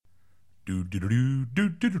Do do do do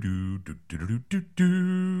do do do do do do do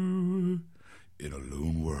do. In a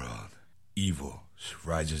lone world, evil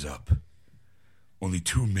rises up. Only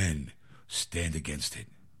two men stand against it.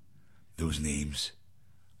 Those names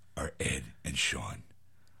are Ed and Sean,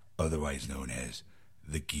 otherwise known as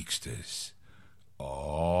the Geeksters.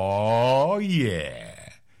 Oh, yeah.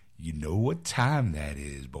 You know what time that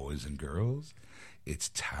is, boys and girls. It's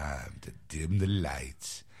time to dim the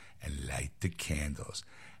lights and light the candles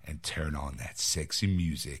and turn on that sexy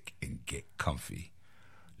music and get comfy.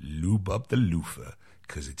 Lube up the loofah,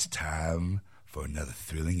 because it's time for another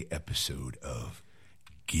thrilling episode of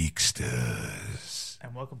Geeksters.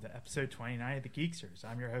 And welcome to episode 29 of the Geeksters.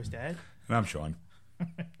 I'm your host, Ed. And I'm Sean.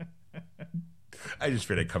 I just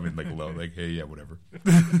figured I'd come in like low, like, hey, yeah, whatever.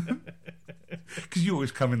 Because you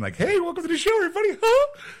always come in like, hey, welcome to the show, everybody. Huh?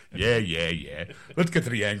 Yeah. Let's get to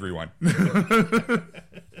the angry one.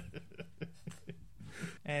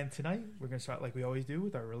 And tonight, we're going to start like we always do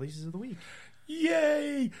with our releases of the week.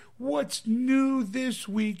 Yay! What's new this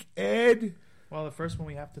week, Ed? Well, the first one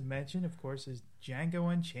we have to mention, of course, is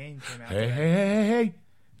Django Unchained came out. Hey.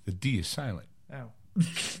 The D is silent. Oh.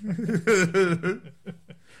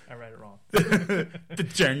 I read it wrong. The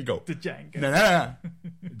Django. The Django. Nah.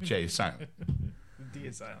 J is silent. The D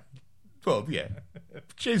is silent. Well, yeah.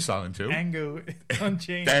 J is silent, too. Django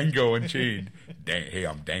Unchained. Dango Unchained. Hey,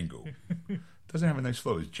 I'm Dango. Doesn't have a nice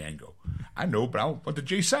flow as Django. I know, but I want the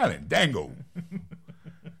J silent. Dango.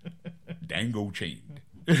 Dango Chained.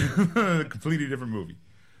 Completely different movie.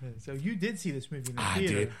 So you did see this movie in the I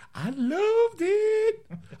theater. did. I loved it.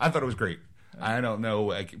 I thought it was great. I don't know.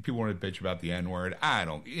 Like, people want to bitch about the N-word. I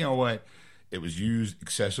don't. You know what? It was used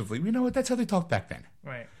excessively. You know what? That's how they talked back then.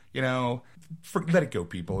 Right. You know, let it go,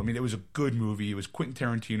 people. I mean, it was a good movie. It was Quentin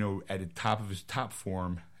Tarantino at the top of his top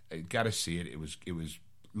form. You got to see it. It was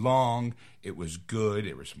long. It was good.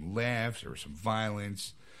 There were some laughs. There was some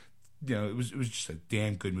violence. You know, it was just a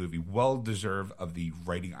damn good movie. Well deserved of the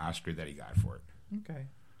writing Oscar that he got for it. Okay.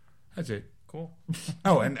 That's it. Cool.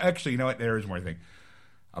 Oh, and actually, you know what? There is more thing.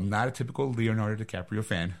 I'm not a typical Leonardo DiCaprio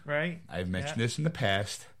fan. Right. I've mentioned this in the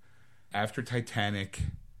past. After Titanic,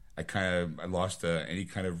 I lost any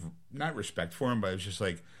kind of, not respect for him, but it was just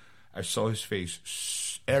like, I saw his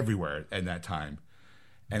face everywhere at that time.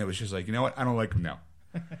 And it was just like, you know what? I don't like him now.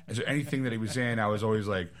 Is there anything that he was in? I was always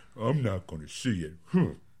like, I'm not going to see it.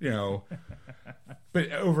 You know.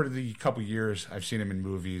 But over the couple years, I've seen him in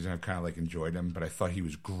movies and I've kind of like enjoyed him. But I thought he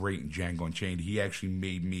was great in Django Unchained. He actually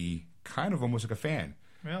made me kind of almost like a fan.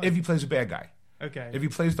 Really? If he plays a bad guy. Okay. If he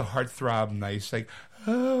plays the heartthrob nice, like,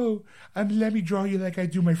 oh, let me draw you like I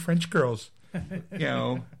do my French girls. You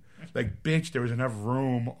know, like, bitch, there was enough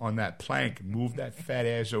room on that plank. Move that fat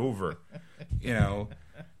ass over. You know.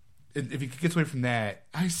 If he gets away from that,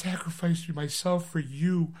 I sacrificed myself for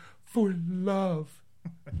you, for love.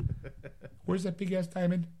 Where's that big ass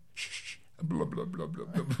diamond? Shh. Blah, blah, blah, blah,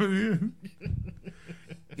 blah.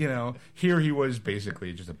 You know, here he was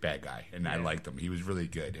basically just a bad guy, and I liked him. He was really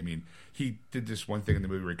good. I mean, he did this one thing in the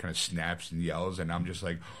movie where he kind of snaps and yells, and I'm just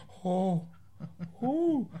like,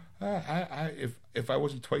 if I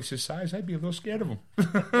wasn't twice his size, I'd be a little scared of him.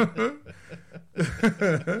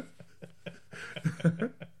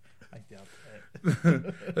 I doubt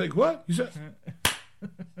that. Like, what? You said,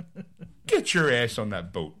 get your ass on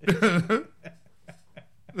that boat.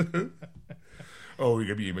 Oh,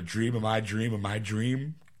 you're going to be a dream of my dream of my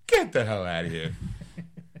dream? Get the hell out of here.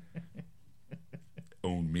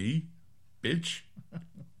 Own me, bitch.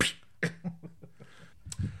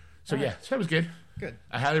 So that was good. Good.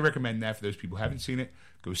 I highly recommend that for those people who haven't seen it.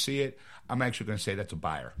 Go see it. I'm actually going to say that's a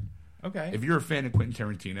buyer. Okay. If you're a fan of Quentin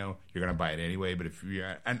Tarantino, you're going to buy it anyway. But if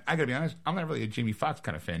you're, and I got to be honest, I'm not really a Jamie Foxx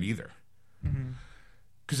kind of fan either.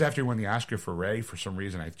 Because after he won the Oscar for Ray, for some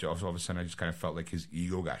reason, all of a sudden I just kind of felt like his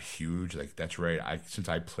ego got huge. Like, that's right. Since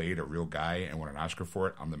I played a real guy and won an Oscar for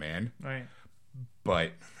it, I'm the man. Right.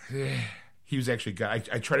 But he was actually good.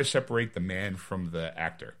 I try to separate the man from the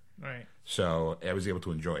actor. Right. So I was able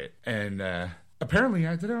to enjoy it. And apparently,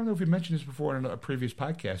 I don't know if we mentioned this before in a previous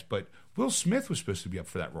podcast, but Will Smith was supposed to be up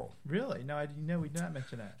for that role. Really? No, I didn't know. We did not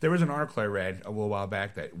mention that. There was an article I read a little while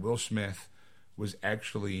back that Will Smith was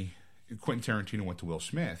actually, Quentin Tarantino went to Will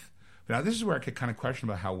Smith. But now this is where I could kind of question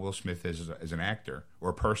about how Will Smith is as an actor or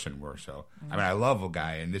a person more so. I mean, I love a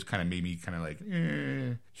guy, and this kind of made me kind of like,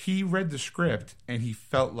 He read the script, and he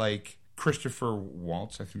felt like Christopher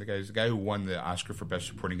Waltz, I think the guy who won the Oscar for Best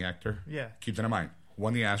Supporting Actor. Yeah. Keep that in mind.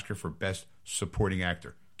 Won the Oscar for Best Supporting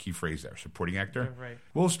Actor. Key phrase there, supporting actor. Yeah, right.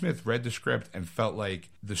 Will Smith read the script and felt like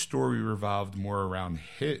the story revolved more around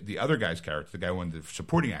the other guy's character, the guy who won the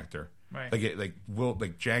supporting actor. Right. Like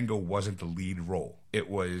Django wasn't the lead role. It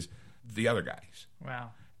was the other guys.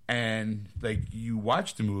 Wow. And like you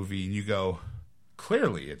watch the movie and you go,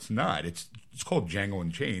 clearly it's not. It's called Django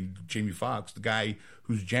Unchained. Jamie Foxx, the guy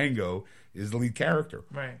who's Django, is the lead character.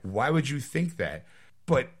 Right. Why would you think that?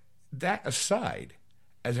 But that aside,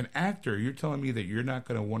 as an actor, you're telling me that you're not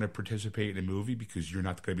going to want to participate in a movie because you're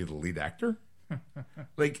not going to be the lead actor?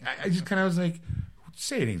 Like, I just kind of was like,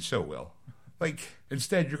 say it ain't so, Will. Like,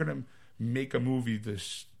 instead, you're going to make a movie to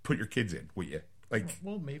put your kids in, will you? Like,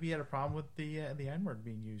 well, maybe he had a problem with the N-word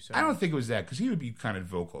being used. So. I don't think it was that, because he would be kind of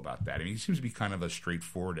vocal about that. I mean, he seems to be kind of a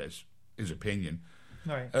straightforward as his opinion.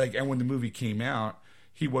 Right. Like, and when the movie came out,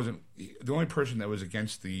 he wasn't the only person that was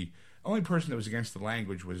against the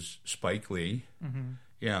language was Spike Lee,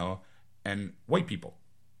 you know, and white people.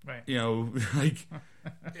 Right. You know, like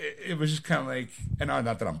it was just kind of like, and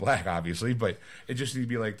not that I'm black, obviously, but it just needs to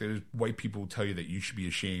be like there's white people who tell you that you should be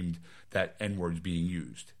ashamed that N-word's being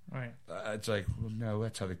used. Right. It's like, well, no,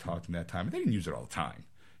 that's how they talked in that time. They didn't use it all the time.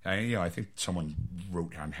 And, you know, I think someone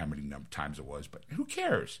wrote down how many times it was, but who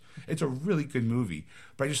cares? It's a really good movie.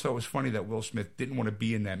 But I just thought it was funny that Will Smith didn't want to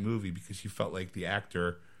be in that movie because he felt like the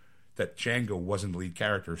actor, that Django wasn't the lead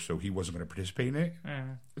character, so he wasn't going to participate in it.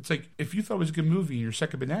 It's like, if you thought it was a good movie and you're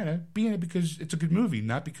Second Banana, be in it because it's a good movie,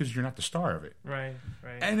 not because you're not the star of it. Right,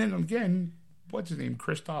 right. And then again, what's his name?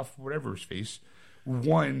 Christoph, whatever his face,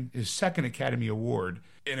 won his second Academy Award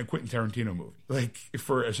in a Quentin Tarantino movie, like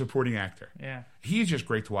for a supporting actor. Yeah. He's just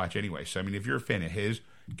great to watch anyway. So, I mean, if you're a fan of his,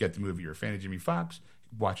 get the movie. You're a fan of Jimmy Fox,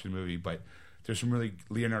 watch the movie. But there's some really,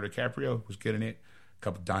 Leonardo DiCaprio was good in it. A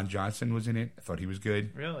couple, Don Johnson was in it. I thought he was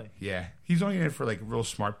good. Really? Yeah. He's only in it for like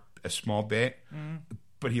a small bit,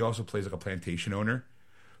 but he also plays like a plantation owner.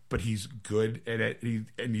 But he's good at it.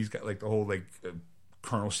 And he's got like the whole like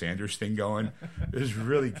Colonel Sanders thing going. It was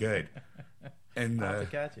really good. And I'll have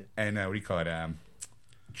to catch it. And what do you call it?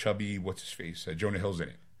 Chubby, what's his face? Jonah Hill's in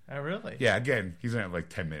it. Oh, really? Yeah, again, he's in it like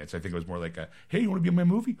 10 minutes. I think it was more like hey, you want to be in my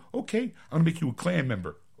movie? Okay. I'm going to make you a Klan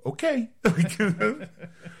member. Okay. But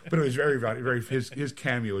it was very, very, his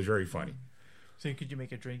cameo was very funny. So could you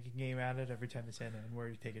make a drinking game out of it every time they said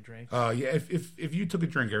N-word, you take a drink? Yeah, if you took a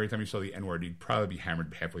drink every time you saw the N-word, you'd probably be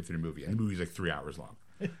hammered halfway through the movie. And the movie's like 3 hours long.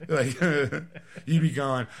 Like, you'd be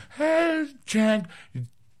going, hey, Jack,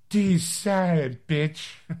 decide, bitch.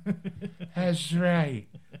 That's right.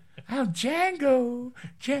 I'm Django,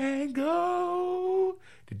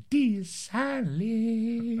 the D is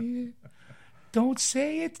silent. Don't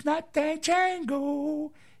say it's not that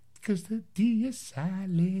Django, because the D is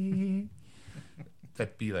silent.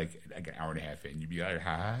 That'd be like an hour and a half in. You'd be like,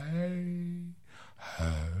 hi. All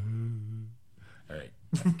right.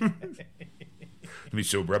 Let me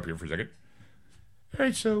sober up here for a second. All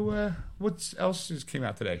right, so what else came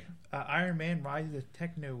out today? Iron Man Rise of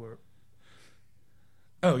Techno.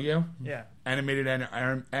 Oh yeah, yeah, animated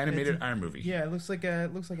Iron movie. Yeah, it looks like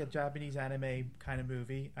a Japanese anime kind of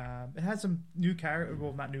movie. It has some new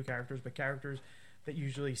not new characters, but characters that you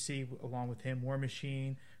usually see along with him. War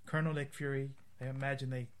Machine, Colonel Nick Fury. I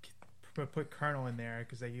imagine they put Colonel in there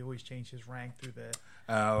because they always change his rank through the.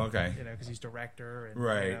 Oh, okay. You know, because he's director and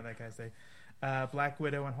right. That kind of thing. Black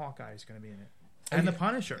Widow and Hawkeye is going to be in it, and the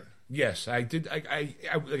Punisher. Yes, I did. I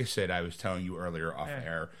like I said, I was telling you earlier off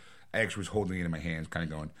air. I actually was holding it in my hands, kind of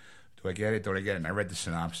going, do I get it? Don't I get it? And I read the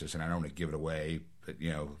synopsis, and I don't want to give it away, but, you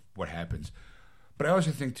know, what happens. But I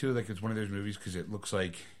also think, too, like, it's one of those movies because it looks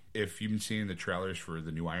like, if you've been seeing the trailers for the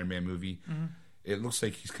new Iron Man movie, it looks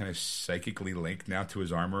like he's kind of psychically linked now to his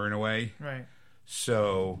armor in a way. Right.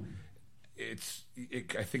 So, I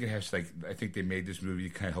think it has, like, I think they made this movie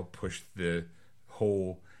to kind of help push the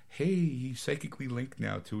whole, hey, he's psychically linked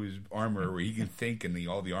now to his armor, where he can think and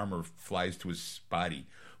all the armor flies to his body.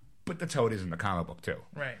 But that's how it is in the comic book, too.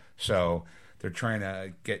 Right. So they're trying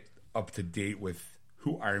to get up to date with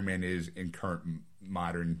who Iron Man is in current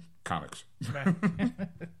modern comics. Right.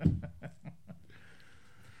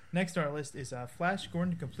 Next on our list is Flash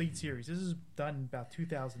Gordon Complete Series. This is done in about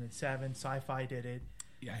 2007. Sci-Fi did it.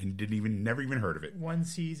 Yeah, I never even heard of it. One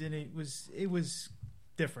season. It was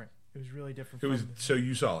different. It was really different. So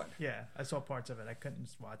you saw it? Yeah, I saw parts of it. I couldn't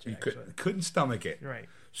watch it. You couldn't stomach it. Right.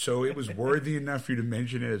 So it was worthy enough for you to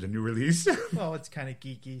mention it as a new release. Well, it's kind of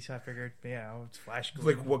geeky, so I figured, it's Flash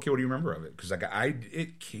Gordon. Like, what do you remember of it? Because like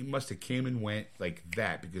must have came and went like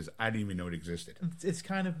that because I didn't even know it existed. It's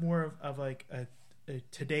kind of more of like a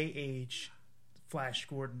today age Flash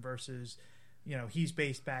Gordon versus. You know, he's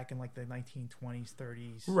based back in like the 1920s,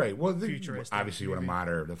 30s. Right. Well, futuristic. Obviously, you want to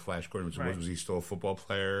monitor the Flash Gordon. Right. Was he still a football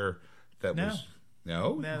player? No. He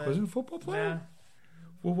wasn't a football player?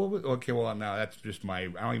 Nah. Well, okay. Well, now that's just I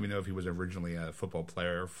don't even know if he was originally a football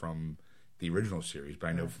player from the original series, but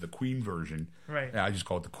I know for the Queen version, Right. I just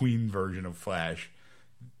call it the Queen version of Flash.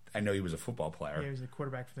 I know he was a football player. Yeah, he was a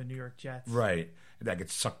quarterback for the New York Jets. Right. And that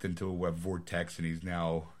gets sucked into a web vortex, and he's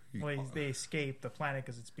now... Well, they escape the planet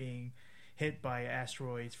because it's being hit by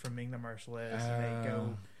asteroids from Ming the Merciless, and they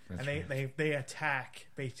go and they attack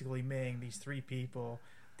basically Ming. These three people,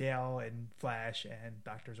 Dale and Flash and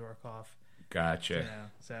Dr. Zorkoff. Gotcha. You know,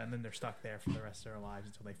 so and then they're stuck there for the rest of their lives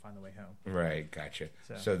until they find the way home. Right, gotcha.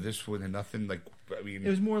 So this was nothing like, I mean... It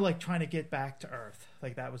was more like trying to get back to Earth.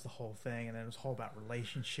 Like, that was the whole thing. And then it was whole about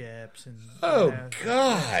relationships. And Oh,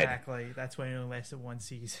 God. Exactly. That's why it only lasted one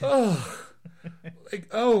season. Oh,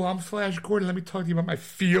 I'm Flash Gordon. Let me talk to you about my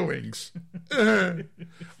feelings.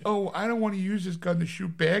 Oh, I don't want to use this gun to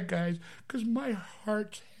shoot bad guys because my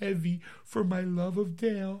heart's heavy for my love of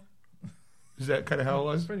Dale. Is that kind of how it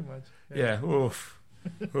was? Pretty much. Yeah. Oof.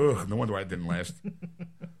 Ugh, no wonder why it didn't last.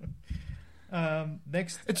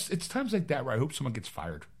 Next, it's times like that where I hope someone gets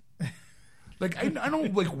fired. Like I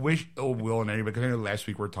don't like wish ill will on anybody, because I know last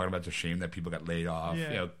week we were talking about the shame that people got laid off,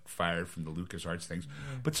 fired from the LucasArts things.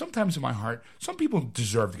 But sometimes in my heart, some people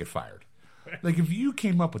deserve to get fired. Like if you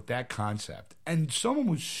came up with that concept and someone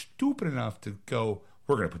was stupid enough to go,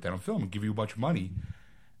 we're going to put that on film and give you a bunch of money,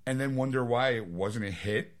 and then wonder why it wasn't a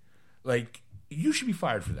hit, like you should be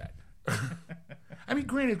fired for that. I mean,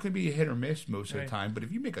 granted, it could be a hit or miss most of the time, but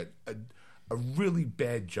if you make a really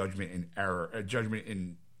bad judgment in error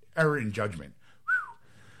in judgment,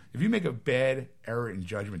 if you make a bad error in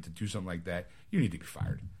judgment to do something like that, you need to be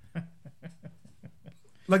fired.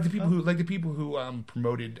 Like the people who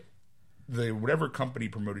promoted whatever company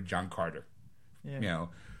promoted John Carter,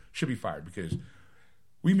 should be fired, because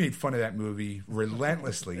we made fun of that movie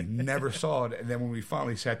relentlessly, never saw it, and then when we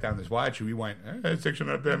finally sat down to watch it, we went, "That's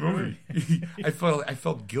actually not a bad movie." I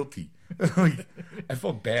felt guilty, like I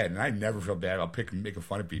felt bad, and I never felt bad about making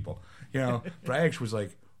fun of people, But I actually was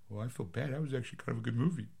like, "Well, I feel bad. That was actually kind of a good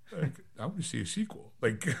movie. Like, I want to see a sequel."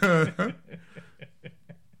 Like,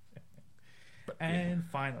 and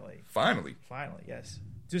finally, yes.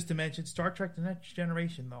 Just to mention, Star Trek: The Next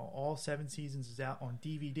Generation, though, all 7 seasons is out on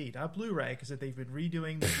DVD, not Blu-ray, because they've been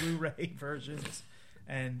redoing the Blu-ray versions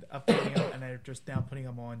and updating them, and they're just now putting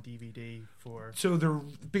them on DVD for. So they're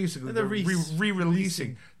basically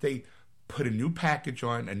re-releasing. They put a new package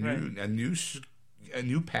on, a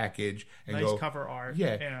new package, and nice cover art.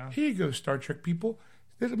 Yeah, here you go, Star Trek people.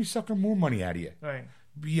 Let me sucker more money out of you. Right.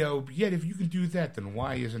 Yet if you can do that, then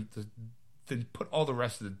why isn't then put all the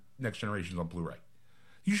rest of the Next Generations on Blu-ray?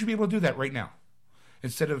 You should be able to do that right now,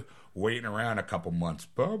 instead of waiting around a couple months.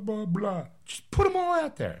 Blah blah blah. Just put them all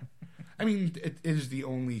out there. I mean, it is the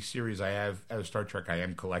only series I have out of Star Trek I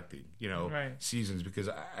am collecting. Seasons, because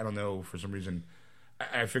I don't know, for some reason,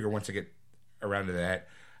 I figure once I get around to that,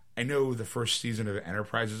 I know the first season of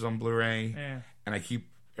Enterprise is on Blu-ray, and I keep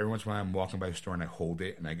every once in a while I'm walking by the store and I hold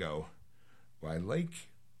it and I go, well, I like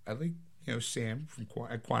Sam from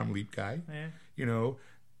Quantum Leap guy,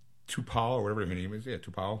 T'Pol or whatever her name is. Yeah,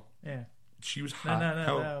 T'Pol. Yeah. She was hot.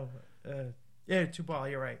 No. Yeah, T'Pol,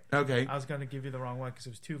 you're right. Okay. I was going to give you the wrong one because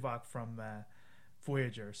it was Tuvok from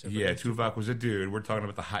Voyager. So yeah, Tuvok was a dude. We're talking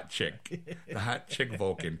about the hot chick. The hot chick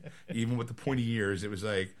Vulcan. Even with the pointy ears, it was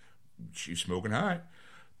like, she's smoking hot.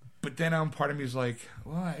 But then part of me is like,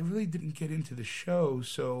 well, I really didn't get into the show,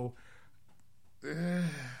 so...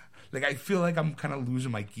 like, I feel like I'm kind of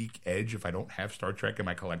losing my geek edge if I don't have Star Trek in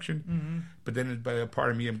my collection. Mm-hmm. But then by a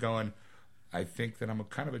part of me, I'm going, I think that I'm a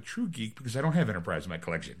kind of a true geek because I don't have Enterprise in my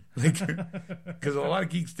collection. Like, because a lot of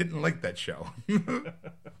geeks didn't like that show.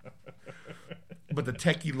 But the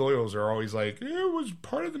techie loyals are always like, it was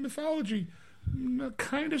part of the mythology.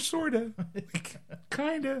 Kind of, sort of.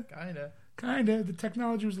 Kind of. The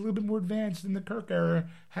technology was a little bit more advanced in the Kirk era.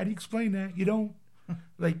 How do you explain that? You don't.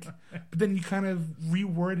 Like, but then you kind of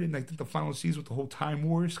reword it, and I think the final season with the whole Time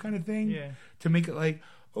Wars kind of thing, to make it like,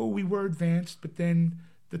 oh, we were advanced, but then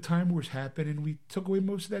the Time Wars happened, and we took away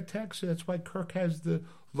most of that tech, so that's why Kirk has the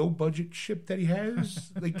low budget ship that he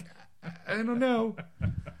has. Like, I don't know.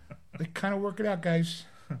 Like, kind of work it out, guys.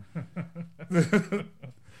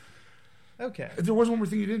 Okay. There was one more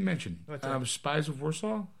thing you didn't mention. What's that? Spies of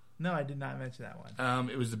Warsaw. No, I did not mention that one.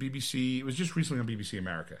 It was the BBC. It was just recently on BBC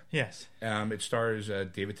America. Yes. It stars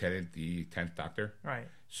David Tennant, the 10th Doctor. Right.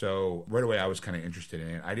 So right away I was kind of interested in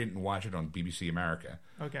it. I didn't watch it on BBC America.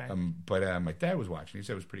 Okay. But my dad was watching. He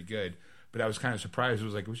said it was pretty good. But I was kind of surprised. It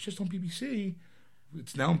was like, it was just on BBC.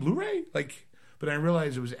 It's now on Blu-ray? But I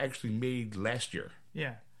realized it was actually made last year.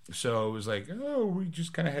 Yeah. So it was like, oh, we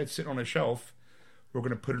just kind of had it sitting on a shelf. We're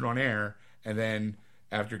going to put it on air. And then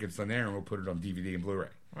after it gets on air, we'll put it on DVD and Blu-ray.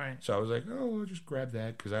 Right. So I was like, oh, I'll just grab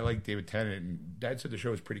that because I like David Tennant, and Dad said the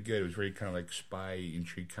show was pretty good. It was very kind of like spy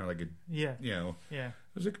intrigue, kind of like a Yeah. I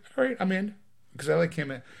was like, all right, I'm in because I like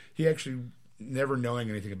him. He actually never knowing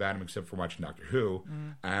anything about him except for watching Doctor Who,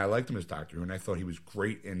 and I liked him as Doctor Who, and I thought he was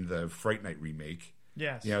great in the Fright Night remake.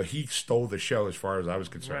 Yes. He stole the show as far as I was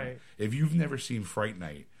concerned. Right. If you've never seen Fright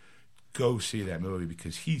Night, go see that movie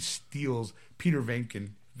because he steals Peter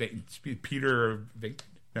Venkman. Peter Venkman.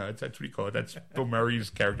 No, that's what you call it. That's Bill Murray's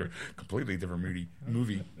character. Completely different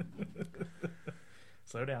movie.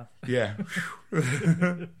 Slow down. Yeah.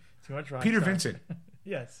 Too much rock Peter star. Vincent.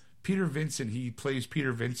 Yes. Peter Vincent. He plays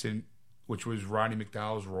Peter Vincent, which was Roddy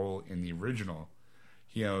McDowall's role in the original.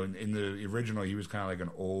 In the original, he was kind of like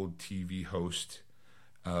an old TV host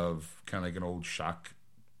of kind of like an old shock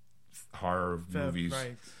horror movies.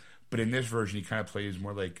 Right. But in this version, he kind of plays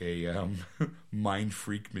more like a mind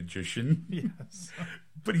freak magician. Yes.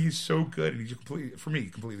 But he's so good, and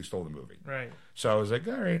completely stole the movie. Right. So I was like,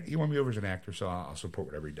 all right, he won me over as an actor, so I'll support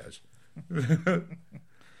whatever he does.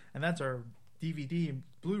 And that's our DVD and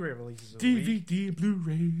Blu-ray releases of the week. DVD and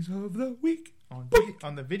Blu-rays of the week.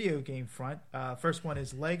 On the video game front, first one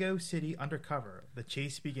is Lego City Undercover. The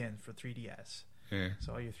Chase Begins for 3DS. Yeah.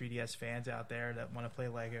 So all your 3DS fans out there that want to play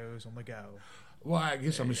Legos on the go. Well, I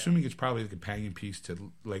guess I'm assuming it's probably the companion piece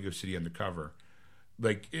to Lego City Undercover.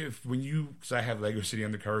 Like because I have Lego City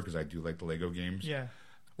Undercover because I do like the Lego games. Yeah.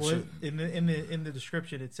 Well, So- in the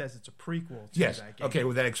description it says it's a prequel to Yes. that game. Okay.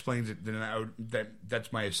 Well, that explains it. Then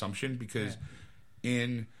that's my assumption because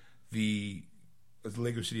in the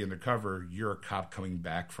Lego City Undercover, you're a cop coming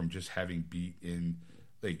back from just having beat in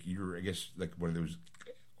you're I guess like one of those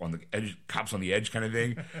on the edge, cops on the edge kind of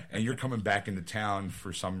thing, and you're coming back into town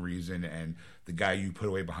for some reason, and the guy you put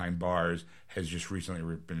away behind bars has just recently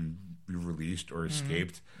been released or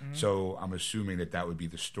escaped. Mm-hmm. So I'm assuming that would be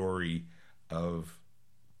the story of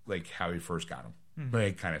like how he first got him,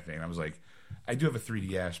 like kind of thing. I was like, I do have a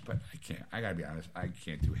 3DS, but I gotta be honest, I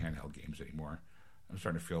can't do handheld games anymore. I'm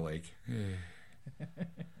starting to feel like,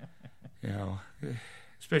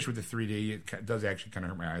 especially with the 3D, it does actually kind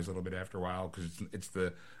of hurt my eyes a little bit after a while because it's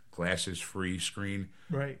the glasses-free screen.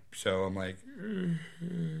 Right. So I'm like,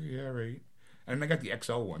 yeah, right. And I got the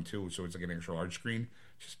XL one too, so it's like an extra large screen.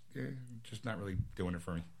 Just not really doing it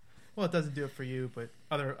for me. Well, it doesn't do it for you, but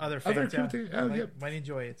other fans might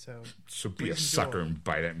enjoy it. So be a please sucker enjoy. and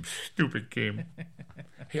buy that stupid game.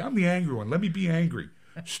 Hey, I'm the angry one. Let me be angry.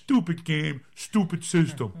 Stupid game, stupid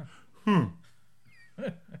system.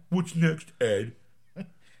 What's next, Ed?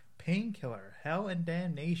 Painkiller, Hell and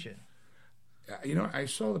Damnation. I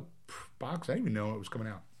saw the box. I didn't even know it was coming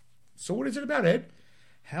out. So what is it about, Ed?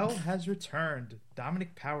 Hell has returned.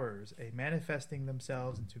 Demonic powers, manifesting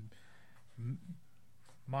themselves into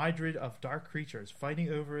myriad of dark creatures, fighting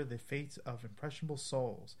over the fates of impressionable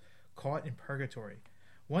souls caught in purgatory.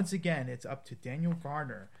 Once again, it's up to Daniel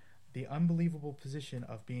Garner, the unbelievable position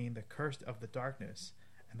of being the cursed of the darkness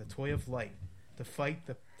and the toy of light, to fight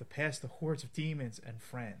to pass the hordes of demons and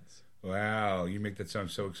friends. Wow, you make that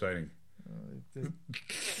sound so exciting.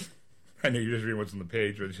 I know you're just reading what's on the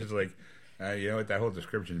page, but it's just like, you know what? That whole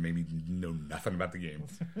description made me know nothing about the game.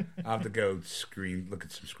 I'll have to go look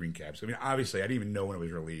at some screen caps. I mean, obviously, I didn't even know when it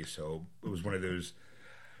was released, so it was one of those.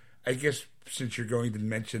 I guess since you're going to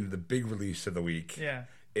mention the big release of the week,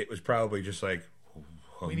 it was probably just like,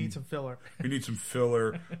 we need some filler. We need some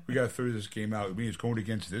filler. We got to throw this game out. We it's going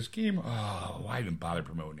against this game. Oh, why even bother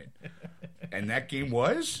promoting it? And that game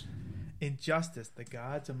was Injustice: The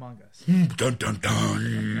Gods Among Us. Dun dun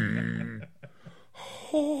dun.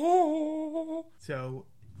 So,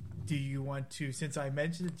 do you want to? Since I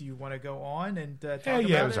mentioned it, do you want to go on and talk about it?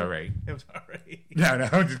 Yeah, it was all right. It was all right. No,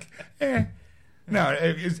 I'm just, no.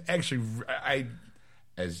 It's actually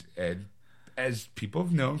as people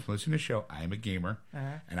have known from listening to the show, I am a gamer,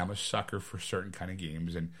 and I'm a sucker for certain kind of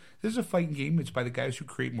games. And this is a fighting game. It's by the guys who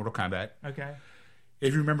create Mortal Kombat. Okay.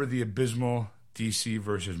 If you remember the abysmal DC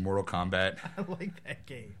versus Mortal Kombat. I like that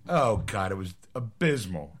game. Oh, God, it was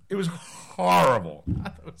abysmal. It was horrible. I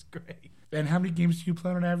thought it was great. And how many games do you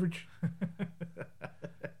play on average?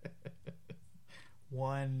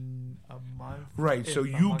 One a month. Right, so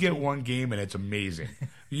you get one game and it's amazing.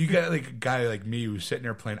 You got like a guy like me who's sitting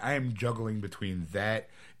there playing. I am juggling between that,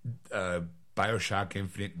 Bioshock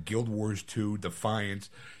Infinite, Guild Wars 2, Defiance.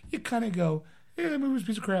 You kind of go, yeah, that movie was a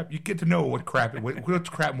piece of crap. You get to know what's crap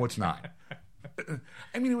and what's not.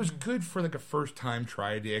 I mean, it was good for like a first time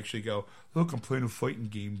try to actually go, look, I'm playing a fighting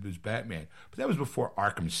game as Batman. But that was before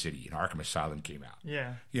Arkham City and Arkham Asylum came out.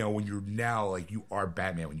 Yeah. When you're now like you are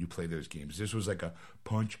Batman when you play those games. This was like a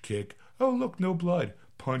punch, kick, oh look, no blood.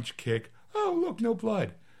 Punch, kick, oh look, no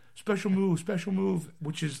blood. special move,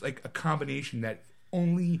 which is like a combination that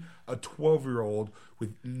only a 12-year-old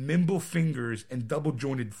with nimble fingers and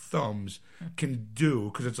double-jointed thumbs can do,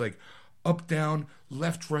 because it's like up, down,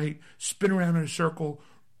 left, right, spin around in a circle,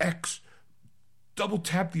 X, double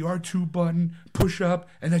tap the R2 button, push up,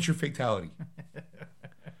 and that's your fatality.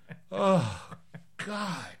 Oh,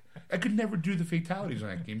 God. I could never do the fatalities on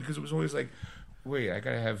that game because it was always like, wait, I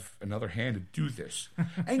gotta have another hand to do this,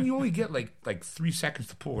 and you only get like 3 seconds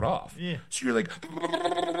to pull it off. Yeah. So you're like,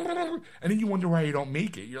 and then you wonder why you don't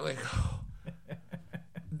make it. You're like, oh.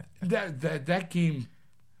 that game,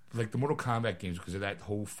 like the Mortal Kombat games, because of that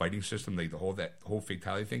whole fighting system, like that whole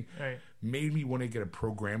fatality thing, Right. made me want to get a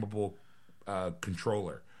programmable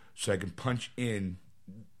controller so I can punch in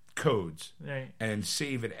codes Right. and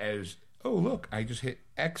save it as, oh look, I just hit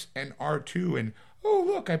X and R2, and oh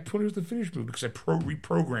look, I put it as the finish move because I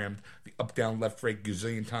reprogrammed the up, down, left, right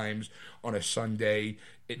gazillion times on a Sunday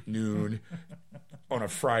at noon on a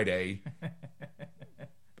Friday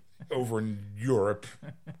over in Europe.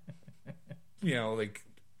 You know, like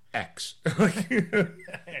X.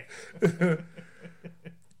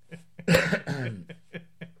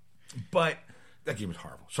 But that game was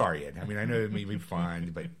horrible. Sorry, Ed. I mean, I know it made me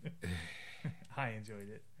fun, but I enjoyed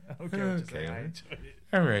it. Okay. I enjoyed it.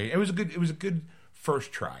 all right. It was a good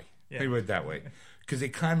first try. Yeah. Let me put it that way, because they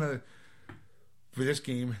kind of, for this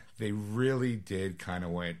game, they really did kind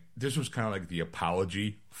of went. This was kind of like the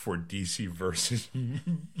apology for DC versus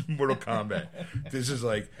Mortal Kombat. This is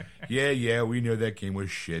like, yeah, we know that game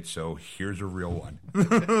was shit, so here's a real one.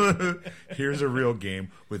 Here's a real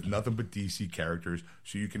game with nothing but DC characters,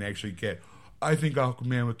 so you can actually get. I think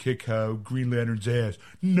Aquaman would kick Green Lantern's ass.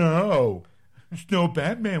 No. No,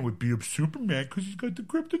 Batman would beat up Superman because he's got the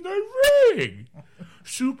kryptonite ring.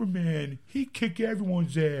 Superman, he'd kick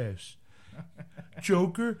everyone's ass.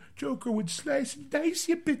 Joker would slice and dice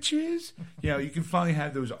you bitches. You know, you can finally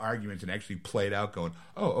have those arguments and actually play it out going,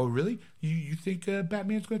 oh, really? You think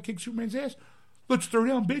Batman's going to kick Superman's ass? Let's throw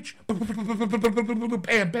down, bitch.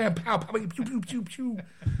 Bam, bam, pow, pow, pew, pew, pew, pew.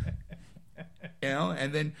 You know,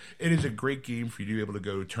 and then it is a great game for you to be able to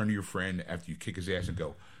go turn to your friend after you kick his ass and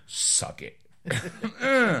go, suck it.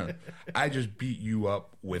 I just beat you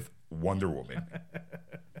up with Wonder Woman.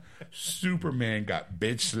 Superman got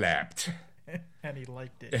bitch slapped. And he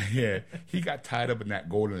liked it. Yeah, he got tied up in that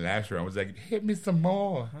golden lasso. I was like, hit me some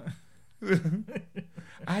more.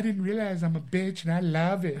 I didn't realize I'm a bitch and I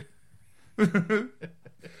love it.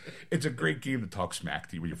 It's a great game to talk smack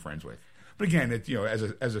to you with your friends with. But again,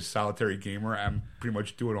 as a solitary gamer, I'm pretty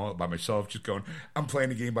much doing all it by myself. Just going, I'm playing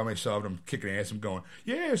the game by myself, and I'm kicking ass. I'm going,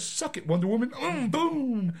 yeah, suck it, Wonder Woman.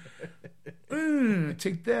 Boom.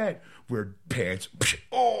 Take that. Wear pants.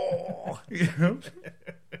 Oh. You know?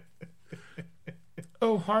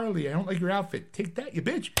 Oh, Harley, I don't like your outfit. Take that, you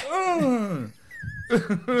bitch.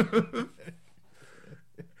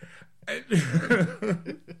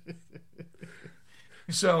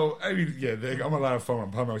 So, I mean, yeah, I'm a lot of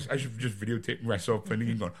fun. I should just videotape myself playing the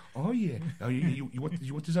game going, oh, yeah. Oh, you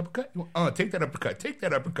want this uppercut? Take that uppercut. Take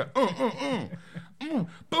that uppercut. Boom.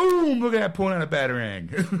 Look at that, pulling out a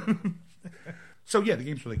batarang. So, yeah, the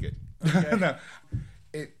game's really good. Okay. Now,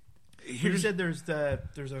 You said there's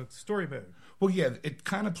a story mode. Well, yeah, it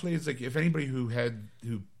kind of plays like if anybody who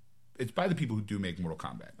it's by the people who do make Mortal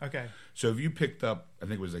Kombat. Okay. So if you picked up, I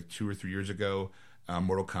think it was like 2 or 3 years ago,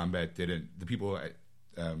 Mortal Kombat the people at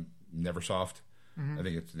Neversoft, I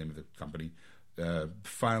think it's the name of the company,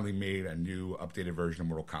 finally made a new updated version of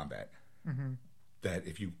Mortal Kombat. Mm-hmm. That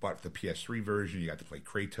if you bought the PS3 version, you got to play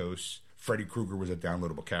Kratos. Freddy Krueger was a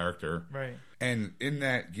downloadable character. Right. And in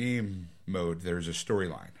that game mode, there's a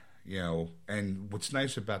storyline. You know, and what's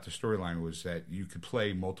nice about the storyline was that you could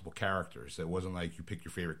play multiple characters. It wasn't like you pick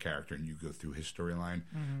your favorite character and you go through his storyline.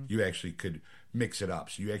 Mm-hmm. You actually could mix it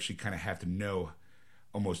up. So you actually kind of have to know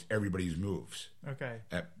almost everybody's moves. Okay.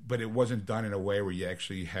 But it wasn't done in a way where you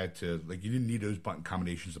actually had to, like, you didn't need those button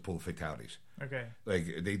combinations to pull the fatalities. Okay.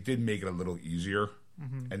 Like, they did make it a little easier,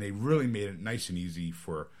 and they really made it nice and easy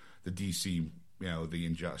for the DC, the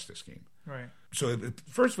Injustice game. Right. So,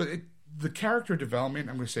 first of all, the character development,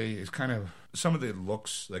 I'm going to say, is kind of some of the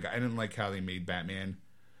looks. Like, I didn't like how they made Batman,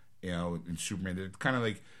 and Superman. They're kind of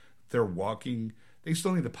like, they're walking. They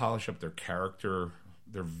still need to polish up their character,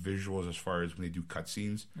 their visuals as far as when they do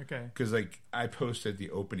cutscenes. Okay. Because, like, I posted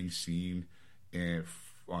the opening scene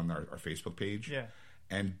on our Facebook page. Yeah.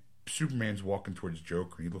 And Superman's walking towards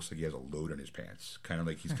Joker, and he looks like he has a load on his pants. Kind of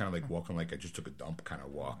like, he's kind of like walking like I just took a dump kind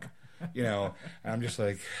of walk. And I'm just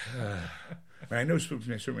like... I know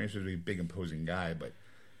Superman's supposed to be a big, imposing guy, but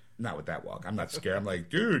not with that walk. I'm not scared. I'm like,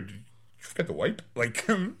 dude, you forgot to wipe? Like,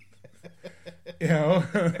 You know,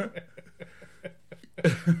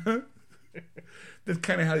 that's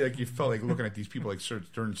kind of how like you felt like looking at these people like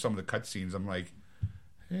during some of the cutscenes. I'm like,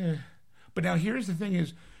 eh. But now here's the thing: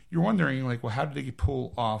 is you're wondering like, well, how did they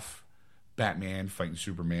pull off Batman fighting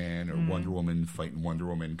Superman or Wonder Woman fighting Wonder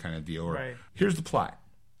Woman kind of deal? Or, Right. Here's the plot.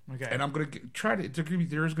 Okay. And I'm gonna try to.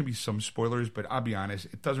 There is gonna be some spoilers, but I'll be honest,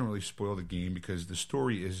 it doesn't really spoil the game because the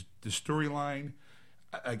storyline.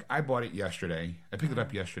 Like I bought it yesterday. I picked it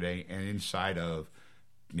up yesterday, and inside of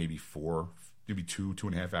maybe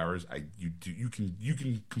 2.5 hours, you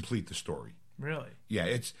can complete the story. Really?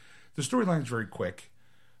 Yeah, the storyline's very quick,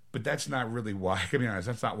 but that's not really why. I can be honest,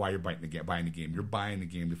 that's not why you're buying the game. You're buying the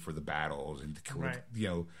game for the battles and to kill. Right. You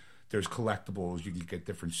know, there's collectibles. You can get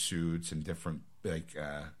different suits and different like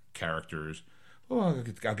characters. Oh, I'll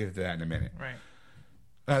get to that in a minute. Right.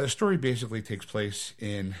 The story basically takes place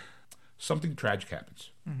in something tragic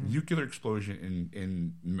happens. Nuclear explosion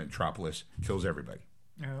in Metropolis kills everybody.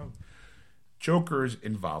 Oh. Joker's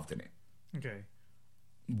involved in it. Okay.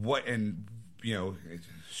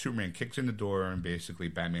 Superman kicks in the door and basically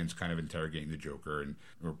Batman's kind of interrogating the Joker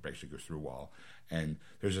or basically goes through a wall. And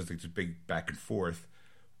there's just like this big back and forth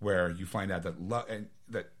where you find out that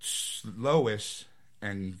Lois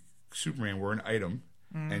and Superman were an item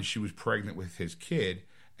and she was pregnant with his kid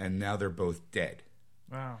and now they're both dead.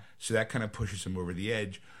 Wow. So that kind of pushes him over the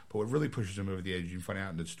edge. But what really pushes him over the edge, you can find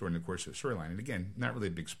out in the story in the course of the storyline, and again, not really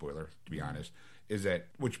a big spoiler, to be honest, is that,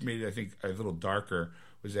 which made it, I think, a little darker,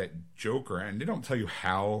 was that Joker, and they don't tell you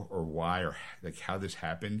how or why or like how this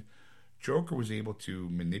happened, Joker was able to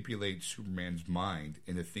manipulate Superman's mind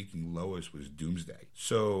into thinking Lois was Doomsday.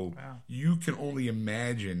 So you can only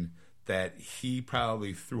imagine that he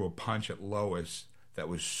probably threw a punch at Lois that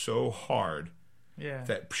was so hard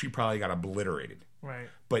that she probably got obliterated. Right.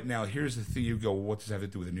 But now here's the thing. You go, well, what does that have to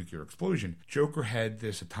do with a nuclear explosion? Joker had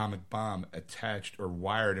this atomic bomb attached or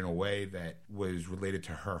wired in a way that was related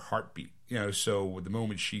to her heartbeat. You know, so the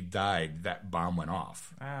moment she died, that bomb went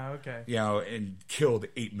off. Okay. You know, and killed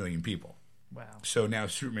 8 million people. Wow. So now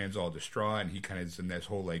Superman's all distraught, and he kind of is in this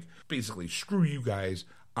whole, like, basically, screw you guys,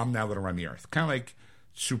 I'm now going to run the Earth. Kind of like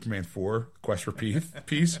Superman 4, Quest for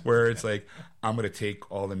Peace, where it's like, I'm going to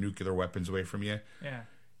take all the nuclear weapons away from you. Yeah.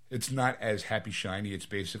 It's not as happy shiny. It's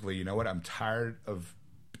basically, you know what? I'm tired of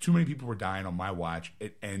too many people were dying on my watch.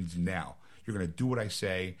 It ends now. You're going to do what I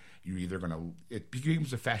say. You're either going to. It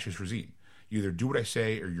becomes a fascist regime. You either do what I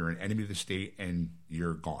say, or you're an enemy of the state, and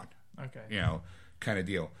you're gone. Okay. You know, kind of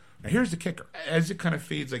deal. Now here's the kicker. As it kind of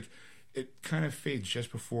fades, like it kind of fades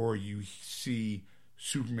just before you see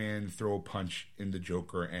Superman throw a punch in the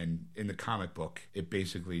Joker, and in the comic book, it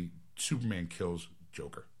basically Superman kills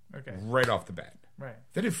Joker. Okay. Right off the bat. Right.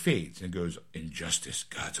 Then it fades and goes, injustice,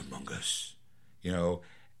 God's among us. You know,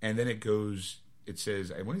 and then it goes, it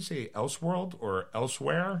says, I want to say Elseworld or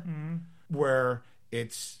Elsewhere, where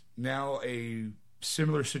it's now a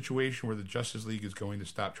similar situation where the Justice League is going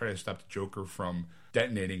to try to stop the Joker from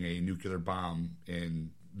detonating a nuclear bomb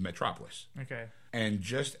in Metropolis. Okay. And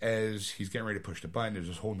just as he's getting ready to push the button, there's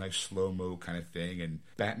this whole nice slow-mo kind of thing, and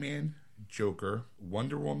Batman, Joker,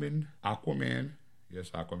 Wonder Woman, Aquaman,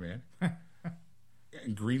 yes, Aquaman,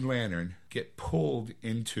 and Green Lantern get pulled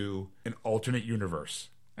into an alternate universe.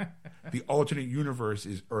 The alternate universe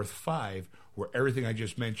is Earth 5, where everything I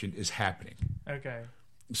just mentioned is happening. Okay.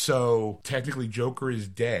 So technically Joker is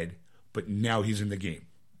dead, but now he's in the game.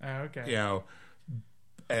 Okay. You know,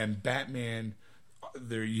 and Batman,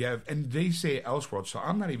 there you have, and they say Elseworld, so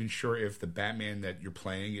I'm not even sure if the Batman that you're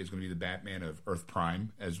playing is going to be the Batman of Earth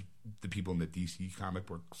Prime, as the people in the DC comic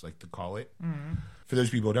books like to call it. Mm-hmm. For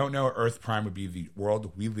those people who don't know, Earth Prime would be the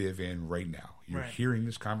world we live in right now. You're hearing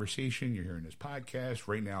this conversation, you're hearing this podcast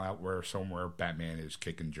right now out where somewhere Batman is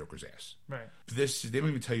kicking Joker's ass. Right. They don't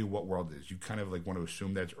even tell you what world it is. You kind of like want to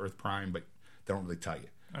assume that's Earth Prime, but they don't really tell you.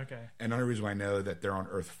 Okay. And the only reason why I know that they're on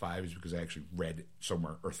Earth 5 is because I actually read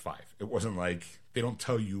somewhere Earth 5. It wasn't like, they don't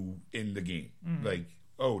tell you in the game. Mm-hmm. Like,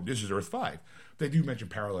 oh, this is Earth 5. They do mention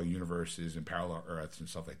parallel universes and parallel Earths and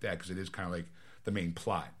stuff like that because it is kind of like the main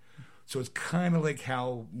plot. So it's kind of like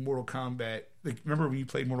how Mortal Kombat, like remember when you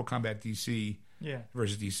played Mortal Kombat DC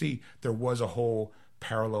versus DC, there was a whole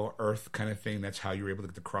parallel Earth kind of thing. That's how you were able to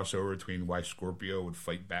get the crossover between why Scorpio would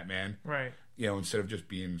fight Batman. Right. You know, instead of just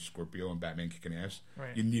being Scorpio and Batman kicking ass,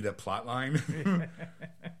 right. You need a plot line.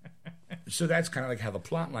 So that's kind of like how the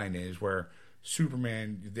plot line is, where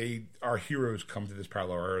Superman, our heroes come to this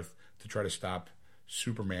parallel Earth to try to stop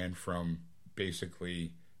Superman from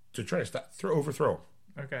basically, to try to overthrow.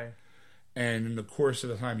 Okay. And in the course of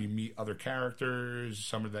the time, you meet other characters.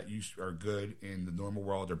 Some of that you are good in the normal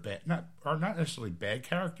world are bad, not necessarily bad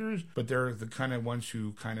characters, but they're the kind of ones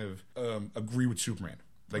who kind of agree with Superman.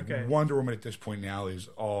 Like Wonder Woman at this point now is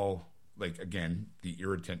all like, again, the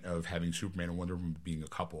irritant of having Superman and Wonder Woman being a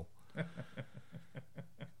couple.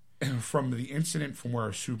 From the incident from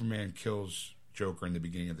where Superman kills Joker in the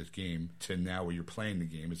beginning of this game to now where you're playing the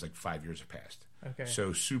game is like 5 years have passed. Okay.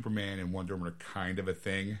 So Superman and Wonder Woman are kind of a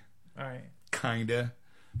thing. All right. Kinda.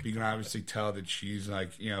 You can obviously tell that she's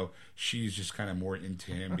like, she's just kind of more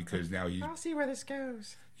into him because now he's... I'll see where this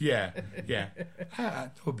goes. Yeah.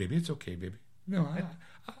 Oh, baby, it's okay, baby. No,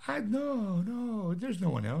 no, there's no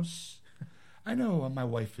one else. I know my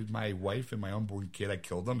wife and my unborn kid, I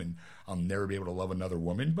killed them, and I'll never be able to love another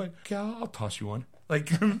woman, but okay, I'll toss you one.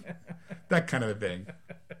 Like, that kind of a thing.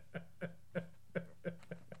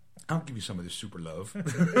 I'll give you some of this super love.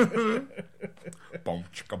 Boom,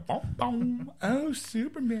 chicka, boom, boom. Oh,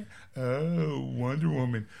 Superman. Oh, Wonder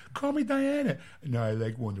Woman. Call me Diana. No, I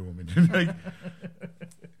like Wonder Woman.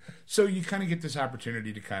 So you kind of get this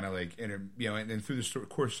opportunity to kind of like, and then through the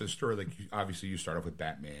course of the story, like obviously you start off with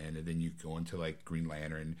Batman, and then you go into like Green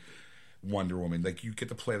Lantern, Wonder Woman. Like you get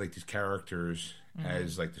to play like these characters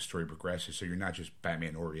as like the story progresses. So you're not just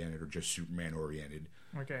Batman oriented or just Superman oriented.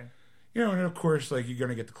 Okay. And of course, like you're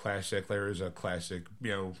gonna get the classic. There's a classic,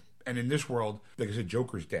 and in this world, like I said,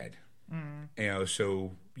 Joker's dead.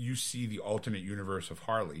 So you see the alternate universe of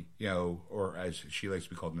Harley, or as she likes to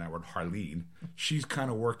be called in that word, Harleen. She's kind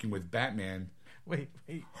of working with Batman. Wait.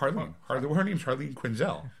 Harleen. Her name's Harleen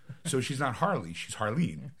Quinzel. So she's not Harley, she's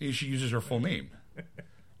Harleen. She uses her full name.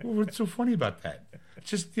 Well, what's so funny about that? It's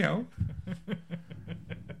just,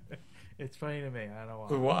 It's funny to me. I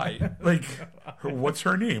don't know why. Why? Like, what's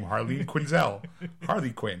her name? Harleen Quinzel.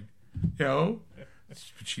 Harley Quinn.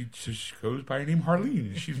 She goes by her name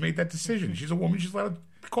Harleen. She's made that decision. She's a woman. She's allowed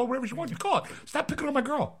to call whatever she wants to call it. Stop picking on my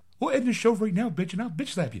girl. We'll end the show right now, bitch, and I'll bitch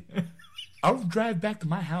slap you. I'll drive back to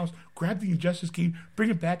my house, grab the Injustice Game, bring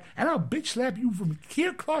it back, and I'll bitch slap you from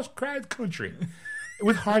here across crowd country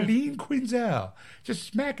with Harleen Quinzel. Just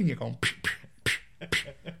smacking you, going...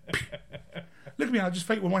 Look at me, I'll just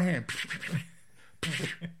fight with one hand.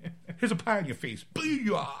 Here's a pie in your face.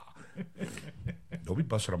 Don't be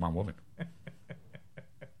busting on my woman.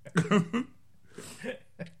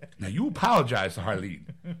 Now, you apologize to Harleen.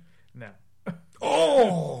 No.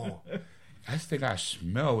 Oh! That's the thing I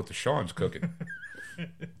smell what the Sean's cooking.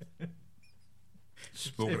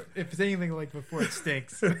 If it's anything like before, it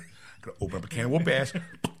stinks. I'm going to open up a can of whoop ass.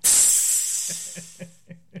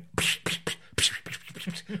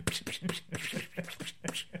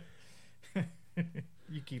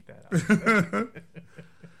 You keep that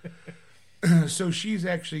up. So she's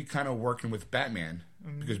actually kind of working with Batman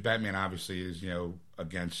because Batman obviously is,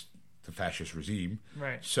 against the fascist regime.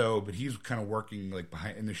 Right. So, but he's kind of working like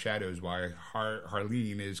behind in the shadows while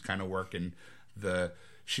Harleen is kind of working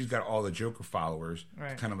she's got all the Joker followers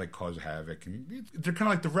to kind of like cause havoc, and they're kind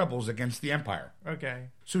of like the rebels against the Empire. Okay.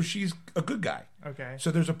 So she's a good guy. Okay.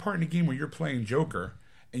 So there's a part in the game where you're playing Joker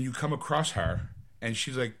and you come across her and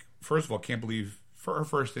she's like, first of all, can't believe her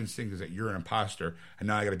first instinct is that you're an imposter and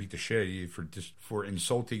now I got to beat the shit out of you for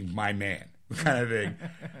insulting my man kind of thing.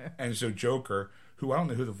 And so Joker, who I don't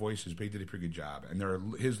know who the voice is, but he did a pretty good job. And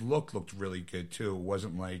his look looked really good too. It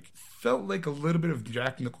wasn't felt like a little bit of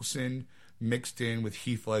Jack Nicholson mixed in with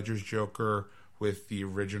Heath Ledger's Joker with the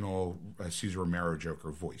original Cesar Romero Joker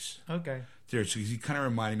voice. Okay. So he kind of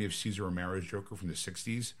reminded me of Cesar Romero's Joker from the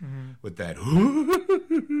 60s with that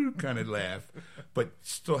kind of laugh, but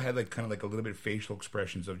still had kind of a little bit of facial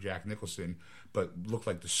expressions of Jack Nicholson, but looked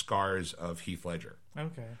like the scars of Heath Ledger.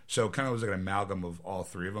 Okay. So it kind of was like an amalgam of all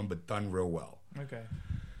three of them, but done real well. Okay.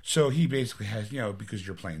 So he basically has, because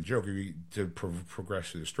you're playing Joker, to progress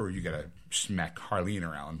through the story, you got to smack Harleen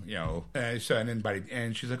around, And then by the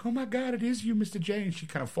end, she's like, "Oh my God, it is you, Mr. J," and she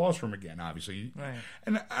kind of falls for him again, obviously. Right.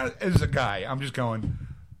 And as a guy, I'm just going,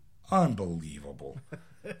 unbelievable.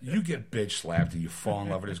 You get bitch slapped and you fall in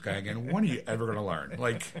love with this guy again. When are you ever going to learn?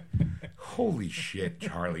 Holy shit,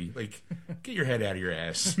 Charlie. Get your head out of your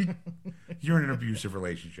ass. You're in an abusive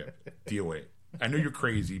relationship. Deal with it. I know you're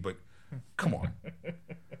crazy, but come on.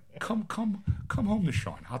 Come home to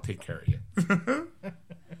Sean. I'll take care of you.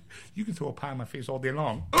 You can throw a pie in my face all day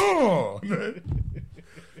long. Oh!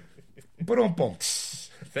 Boom.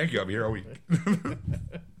 Thank you. I'll be here all week.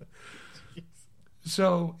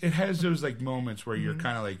 So it has those moments where you're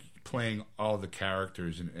kind of playing all the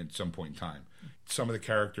characters at some point in time. Some of the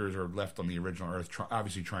characters are left on the original Earth,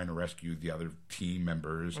 obviously trying to rescue the other team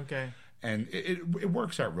members. Okay. And it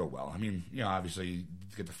works out real well. I mean, obviously you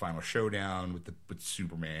get the final showdown with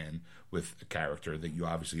Superman, with a character that you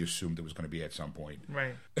obviously assumed it was going to be at some point.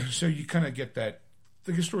 Right. So you kind of get that.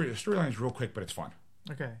 The storyline's real quick, but it's fun.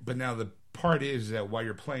 Okay. But now the part is that while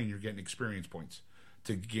you're playing, you're getting experience points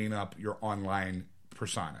to gain up your online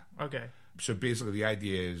persona. Okay. So basically the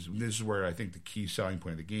idea is, this is where I think the key selling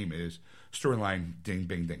point of the game is, storyline, ding,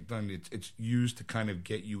 bing, ding, done. It's used to kind of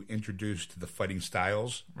get you introduced to the fighting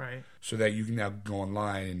styles. Right. So that you can now go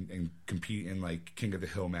online and compete in like King of the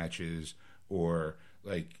Hill matches or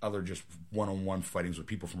like other just one-on-one fightings with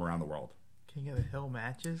people from around the world. King of the Hill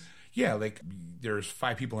matches? Yeah, like there's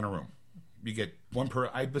 5 people in a room. You get one per.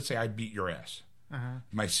 Let's say I beat your ass. Uh-huh.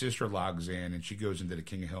 My sister logs in and she goes into the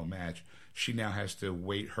King of the Hill match. She now has to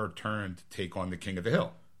wait her turn to take on the King of the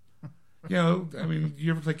Hill. I mean,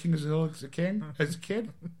 you ever play King of the Hill as a kid?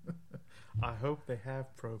 I hope they have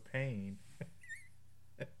propane.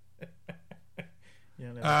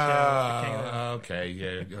 Okay,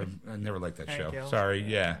 yeah. I never liked that show. Hill? Sorry,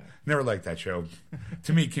 yeah. Never liked that show.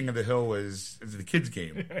 To me, King of the Hill is the kids'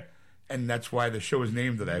 game. And that's why the show was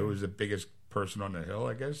named that. I was the biggest person on the hill,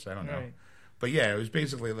 I guess. I don't know. Right. But yeah, it was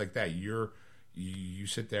basically like that. You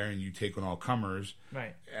sit there and you take on all comers.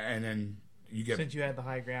 Right. And then you get... Since you had the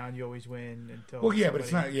high ground, you always win until... Well, yeah, but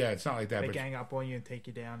it's not like that. They But gang up on you and take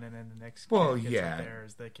you down, and then the next Well, kid gets yeah. up there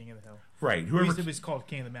is the King of the Hill. Right. At least it was called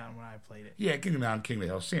King of the Mountain when I played it. Yeah, King of the Mountain, King of the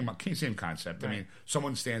Hill, same concept. Right. I mean,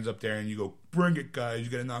 someone stands up there and you go, "Bring it, guys!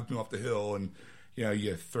 You got to knock me off the hill," and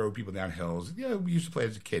you throw people down hills. Yeah, we used to play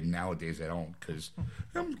as a kid. Nowadays, I don't because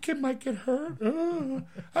kid might get hurt. Oh,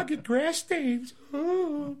 I'll get grass stains.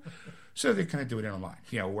 Oh. So they kind of do it online.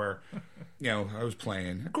 Where I was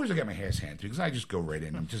playing. Of course, I got my ass handed because I just go right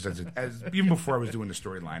in. I'm just as even before I was doing the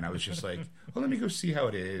storyline, I was just like, well, let me go see how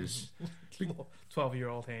it is.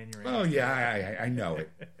 12-year-old hand your ass. Oh yeah, I know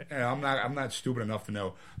it. I'm not stupid enough to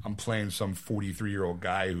know I'm playing some 43-year-old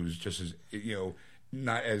guy who's just as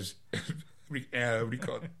not as what do you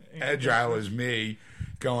call it, agile as me.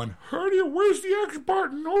 Going, Herdy, where's the X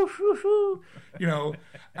button? Oh,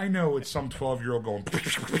 I know it's some 12-year-old going,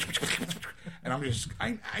 and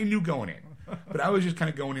I knew going in, but I was just kind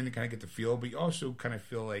of going in to kind of get the feel. But you also kind of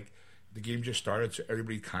feel like the game just started, so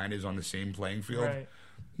everybody kind of is on the same playing field. Right.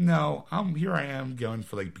 No, here I am going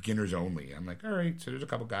for like beginners only. I'm like, all right, so there's a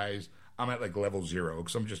couple guys. I'm at like level 0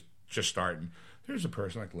 because I'm just starting. There's a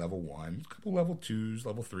person like level 1, a couple level 2s,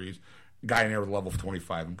 level 3s, guy in there with level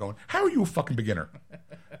 25. I'm going, how are you a fucking beginner?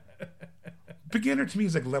 Beginner to me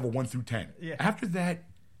is like level 1 through 10. Yeah. After that,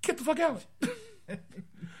 get the fuck out.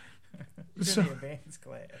 So, the advanced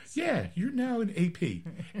class. Yeah, you're now in AP.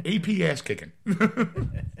 AP ass kicking.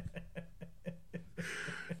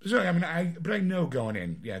 So I mean, I know going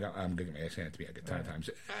in, I'm gonna get my ass handed to me a good ton of times,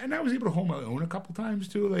 and I was able to hold my own a couple times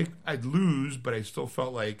too. Like I'd lose, but I still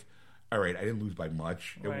felt like, all right, I didn't lose by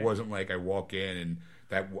much. Right. It wasn't like I walk in and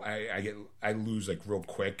that I lose like real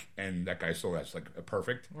quick, and that guy still has like a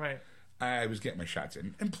perfect. Right. I was getting my shots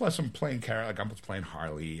in, and plus I'm playing like I was playing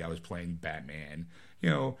Harley, I was playing Batman,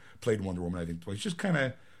 played Wonder Woman. I think twice, just kind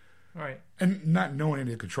of. Right. And not knowing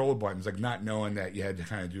any of the controller buttons, like not knowing that you had to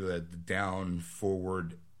kind of do the down,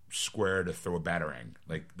 forward, square to throw a batarang.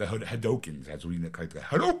 Like the Hadokens. That's what we like the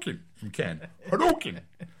Hadoken from Ken. Hadoken.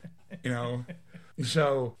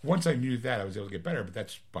 So once I knew that, I was able to get better, but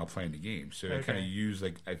that's while playing the game. So I kind of used,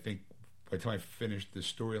 like, I think by the time I finished the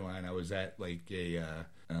storyline, I was at like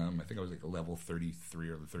I think I was like a level 33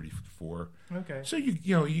 or 34. Okay. So you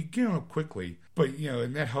get on up quickly, but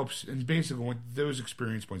and that helps. And basically, with those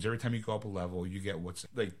experience points, every time you go up a level, you get what's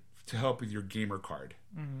like to help with your gamer card.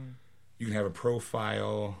 Mm-hmm. You can have a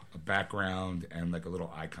profile, a background, and like a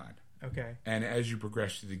little icon. Okay. And as you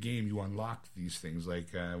progress through the game, you unlock these things.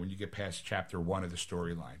 Like when you get past chapter 1 of the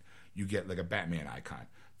storyline, you get like a Batman icon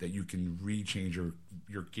that you can rechange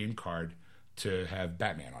your game card to have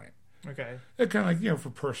Batman on it. Okay. That kind of like for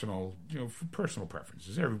personal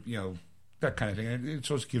preferences. That kind of thing. And it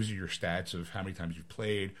also gives you your stats of how many times you've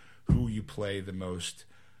played, who you play the most,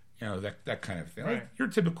 that kind of thing. Right. Like your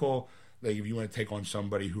typical, like if you want to take on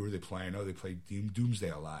somebody, who are they playing? Oh, they play Doomsday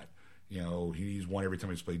a lot. He's won every time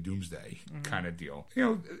he's played Doomsday, kind of deal.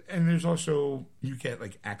 And there's also, you get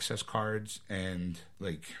like access cards and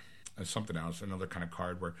like something else, another kind of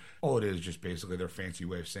card where all it is just basically their fancy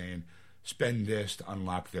way of saying, spend this to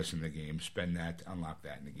unlock this in the game, spend that to unlock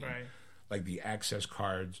that in the game. Right. Like the access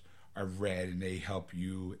cards are red and they help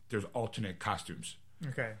you. There's alternate costumes.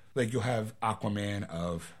 Okay. Like you'll have Aquaman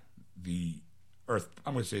of the Earth,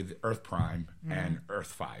 I'm going to say the Earth Prime and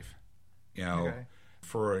Earth 5. Okay.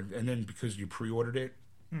 And then because you pre-ordered it,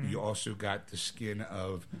 you also got the skin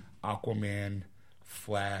of Aquaman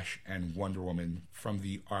Flash and Wonder Woman from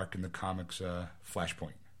the arc in the comics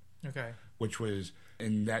Flashpoint, Okay. which was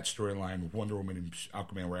in that storyline, Wonder Woman and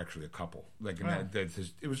Aquaman were actually a couple. Like in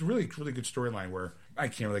it was a really good storyline where I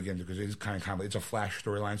can't really get into because it's kind of it's a Flash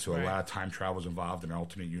storyline, so a lot of time travel is involved in an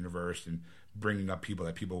alternate universe and bringing up people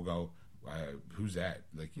that people will go, who's that?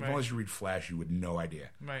 Like unless you read Flash, you would no idea.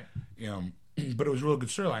 Right. But it was a real good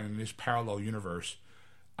storyline in this parallel universe.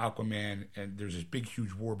 Aquaman and there's this big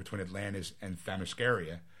huge war between Atlantis and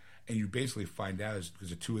Themyscira, and you basically find out is because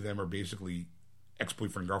the two of them are basically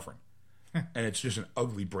ex-boyfriend and girlfriend. And it's just an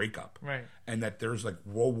ugly breakup. Right. And that there's like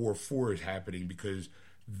World War IV is happening because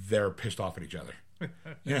they're pissed off at each other.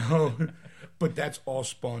 But that's all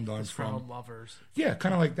spawned on from lovers. Yeah,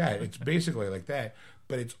 kind of like that. It's basically like that,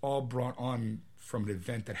 but it's all brought on from an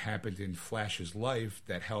event that happened in Flash's life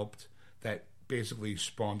that basically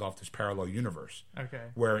spawned off this parallel universe. Okay.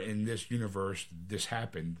 Where in this universe this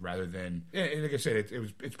happened rather than and like I said,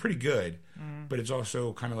 it's pretty good, but it's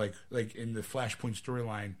also kind of like in the Flashpoint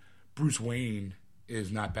storyline, Bruce Wayne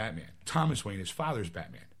is not Batman. Thomas Wayne, his father's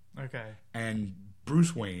Batman. Okay. And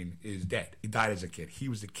Bruce Wayne is dead. He died as a kid. He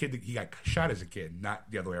was the kid that he got shot as a kid, not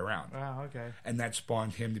the other way around. Oh, okay. And that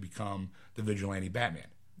spawned him to become the vigilante Batman.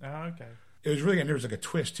 Oh, okay. It was really, and there was like a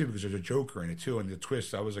twist too because there's a Joker in it too. And the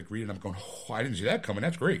twist, I was like reading, I'm going, oh, I didn't see that coming.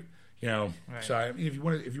 That's great, Right. So I mean, if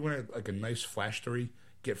you want like a nice Flash story,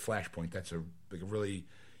 get Flashpoint. That's a really,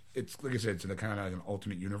 it's like I said, it's in a kind of like an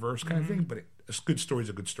alternate universe kind of thing. But a good story is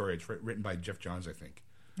a good story. It's written by Jeff Johns, I think.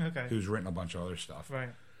 Okay. Who's written a bunch of other stuff. Right.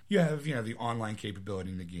 You have, the online capability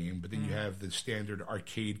in the game, but then you have the standard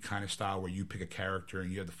arcade kind of style where you pick a character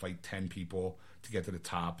and you have to fight 10 people to get to the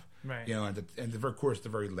top. Right. Of course, the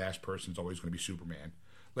very last person is always going to be Superman.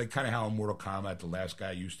 Like kind of how in Mortal Kombat, the last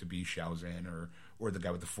guy used to be Shao Kahn or the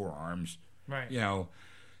guy with the 4 arms. Right.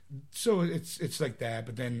 So it's like that,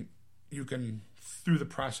 but then you can, through the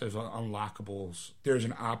process of unlockables, there's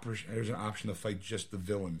an option to fight just the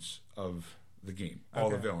villains of the game, all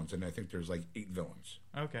the villains, and I think there's like 8 villains.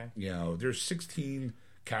 Okay. There's 16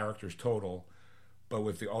 characters total, but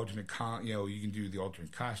with the alternate you can do the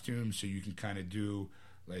alternate costumes, so you can kind of do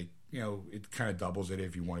like it kind of doubles it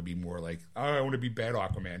if you want to be more like, oh, I want to be bad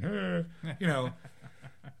Aquaman.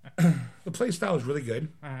 The play style is really good,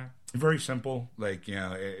 very simple. Like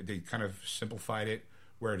they kind of simplified it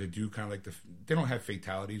where they do kind of like they don't have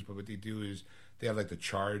fatalities, but what they do is they have like the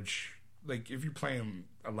charge. Like if you're playing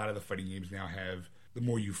a lot of the fighting games now have the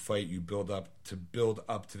more you fight, you build up to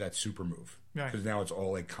that super move because now it's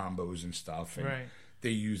all like combos and stuff, and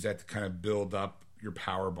they use that to kind of build up your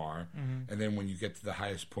power bar, and then when you get to the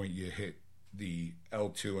highest point, you hit the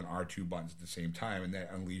L2 and R2 buttons at the same time, and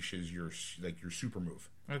that unleashes your super move.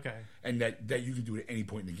 Okay, and that you can do it at any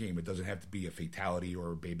point in the game. It doesn't have to be a fatality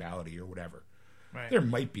or a babality or whatever. Right. There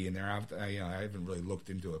might be in there. I haven't really looked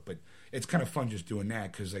into it, but it's kind of fun just doing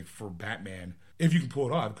that because, like, for Batman, if you can pull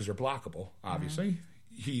it off, because they're blockable, obviously,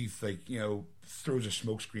 he throws a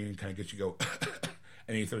smoke screen and kind of gets you go,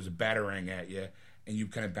 and he throws a batarang at you, and you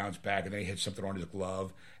kind of bounce back, and then he hits something on his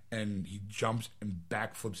glove, and he jumps and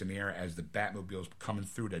backflips in the air as the Batmobile's coming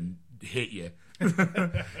through to hit you.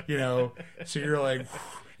 So you're like, and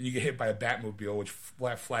you get hit by a Batmobile, which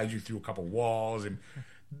flies you through a couple walls, and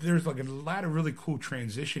there's like a lot of really cool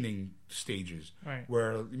transitioning stages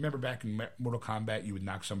where, remember back in Mortal Kombat, you would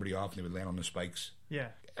knock somebody off and they would land on the spikes? Yeah.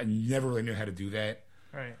 I never really knew how to do that.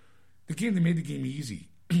 Right. They made the game easy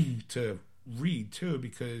to read too,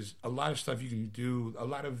 because a lot of stuff you can do, a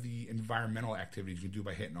lot of the environmental activities you can do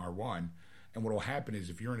by hitting R1. And what will happen is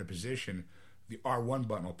if you're in a position, the R1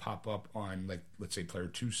 button will pop up on, like, let's say player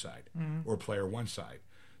 2 side or player 1 side.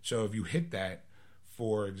 So if you hit that,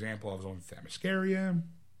 for example, I was on Themyscira,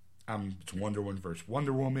 it's Wonder Woman versus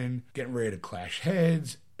Wonder Woman, getting ready to clash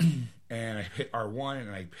heads, and I hit R1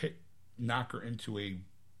 and I knock her into a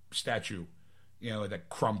statue, that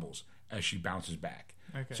crumbles as she bounces back.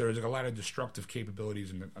 Okay. So there's like a lot of destructive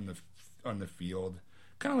capabilities on the field,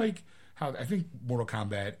 kind of like how I think Mortal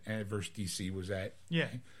Kombat versus DC was that. Yeah.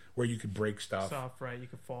 Where you could break stuff. Right. You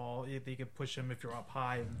could fall. You could push them if you're up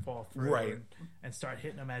high and fall through. And start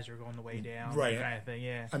hitting them as you're going the way down. Right. That kind of thing,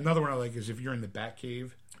 yeah. Another one I like is if you're in the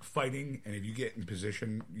Batcave fighting, and if you get in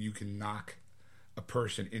position, you can knock a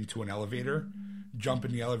person into an elevator, jump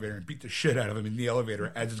in the elevator, and beat the shit out of him in the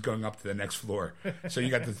elevator as it's going up to the next floor. So you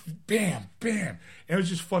got this bam, bam. And it was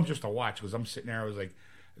just fun just to watch because I'm sitting there, I was like,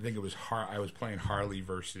 I think it was I was playing Harley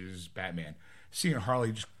versus Batman. Seeing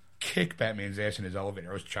Harley just kick Batman's ass in his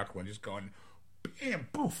elevator, I was chuckling, just going, bam,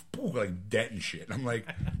 boof, boof, like dent and shit. And I'm like,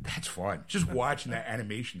 that's fun. Just watching that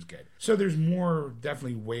animation's good. So there's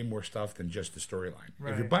definitely way more stuff than just the storyline.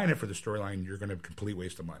 Right. If you're buying it for the storyline, you're going to complete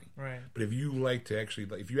waste of money. Right. But if you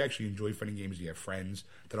if you actually enjoy fighting games, you have friends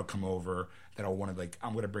that'll come over, that'll want to, like,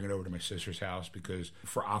 I'm going to bring it over to my sister's house because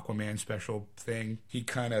for Aquaman special thing, he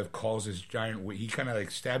kind of calls his giant, he kind of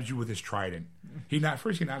like stabs you with his trident.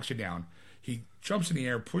 First he knocks you down. He jumps in the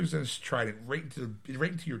air, puts his trident right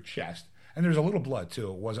into your chest. And there's a little blood too.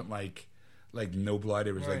 It wasn't like no blood.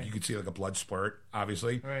 It was like you could see like a blood splurt,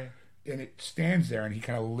 obviously. Right. And it stands there, and he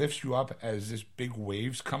kind of lifts you up as this big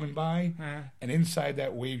wave's coming by. And inside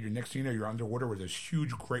that wave, next thing you know, you're underwater where this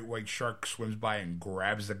huge great white shark swims by and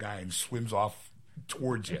grabs the guy and swims off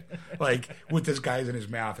towards you, like with this guy's in his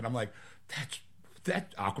mouth. And I'm like,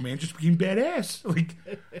 that Aquaman just became badass. Like,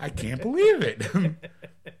 I can't believe it.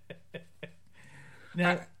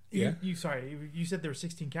 Now, you said there were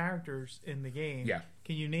 16 characters in the game. Yeah.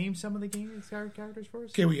 Can you name some of the game's characters for us?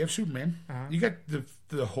 Okay, we have Superman. You got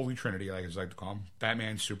the Holy Trinity, like I like to call them: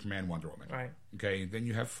 Batman, Superman, Wonder Woman. Right. Okay, then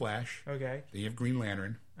you have Flash. Okay. Then you have Green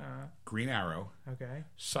Lantern. Green Arrow. Okay.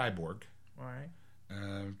 Cyborg. All right.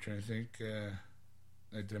 I'm trying to think.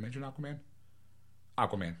 Did I mention Aquaman?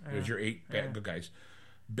 Aquaman. There's your 8 good guys.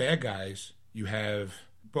 Bad guys, you have...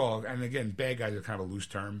 Well, and again, bad guys are kind of a loose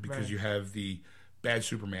term because you have the bad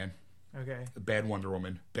Superman. Okay. The bad Wonder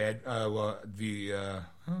Woman. I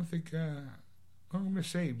don't think... I'm going to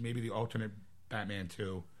say maybe the alternate Batman,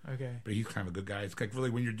 too. Okay. But he's kind of a good guy. It's like really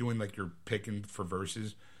when you're doing like you're picking for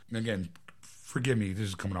verses. And again, forgive me, this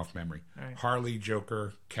is coming off memory. Right. Harley,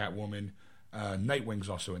 Joker, Catwoman, Nightwing's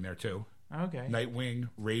also in there too. Okay. Nightwing,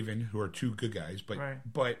 Raven, who are 2 good guys, but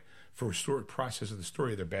for story process of the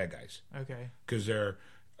story, they're bad guys. Okay. Because there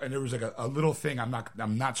was like a little thing.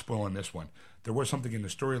 I'm not spoiling this one. There was something in the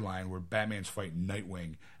storyline where Batman's fighting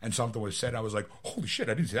Nightwing, and something was said. I was like, holy shit,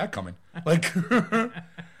 I didn't see that coming. Like,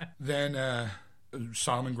 then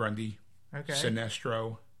Solomon Grundy, Sinestro.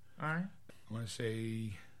 All right. I want to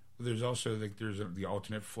say there's also like there's the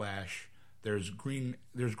alternate Flash. There's Green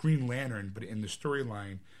Lantern, but in the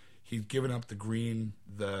storyline, he's given up the green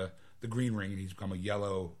ring and he's become a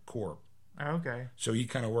yellow corp. Okay. So he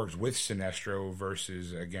kind of works with Sinestro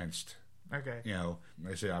versus against. Okay. You know,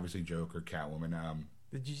 I say obviously Joker, Catwoman.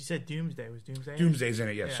 You said Doomsday was Doomsday? Doomsday's in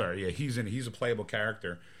it. Yeah, sorry. Yeah, he's in it. He's a playable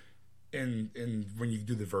character. In when you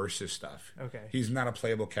do the versus stuff. Okay. He's not a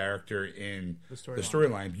playable character in the storyline.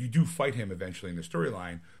 storyline. You do fight him eventually in the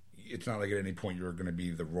storyline. It's not like at any point you're going to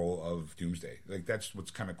be the role of Doomsday. Like that's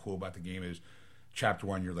what's kind of cool about the game is Chapter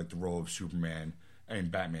 1 you're like the role of Superman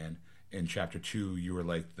and Batman. In Chapter 2 you were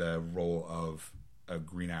like the role of a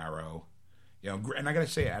Green Arrow. You know, and I got to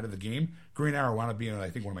say out of the game, Green Arrow wound up being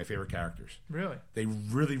I think one of my favorite characters. Really? They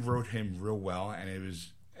really wrote him real well, and I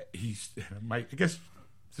guess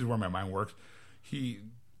this is where my mind works.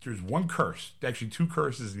 There's one curse, actually 2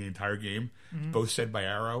 curses in the entire game, both said by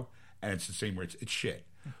Arrow, and it's the same words. It's shit,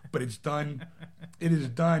 but it's done. It is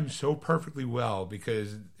done so perfectly well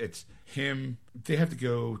because it's him. They have to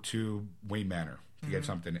go to Wayne Manor to get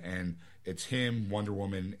something, and it's him, Wonder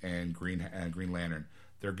Woman, and Green Lantern.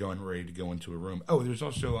 They're ready to go into a room. Oh, there's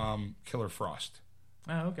also Killer Frost.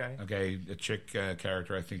 Oh, okay. Okay, a chick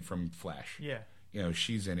character I think from Flash. Yeah. You know,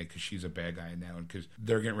 she's in it because she's a bad guy now, and because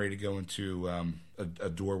they're getting ready to go into a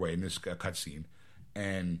doorway in this cutscene,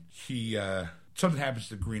 and something happens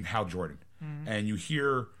to Hal Jordan, and you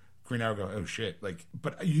hear Green Arrow go, "Oh shit!" Like,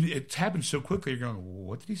 but it's happened so quickly. You're going,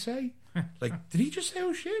 "What did he say? Like, did he just say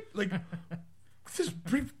oh shit?" Like, this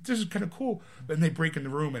is kind of cool. But then they break in the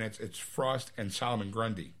room, and it's Frost and Solomon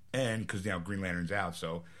Grundy, and because now Green Lantern's out,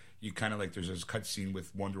 so you kind of like there's this cutscene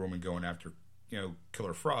with Wonder Woman going after. You know,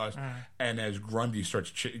 Killer Frost, and as Grundy starts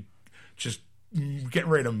just getting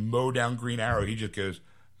ready to mow down Green Arrow, he just goes,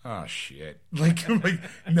 "Oh shit!" Like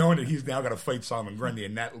knowing that he's now got to fight Solomon Grundy,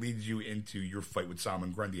 and that leads you into your fight with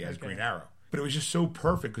Solomon Grundy as Green Arrow. But it was just so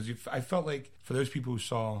perfect because I felt like for those people who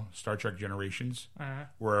saw Star Trek Generations,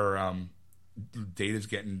 where Data's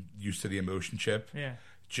getting used to the emotion chip,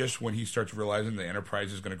 just when he starts realizing the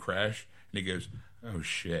Enterprise is going to crash, and he goes, "Oh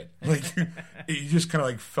shit!" Like you just kind of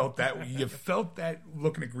like felt that. You felt that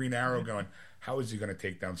looking at Green Arrow, going, "How is he going to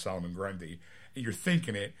take down Solomon Grundy?" And you're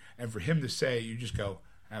thinking it, and for him to say, you just go,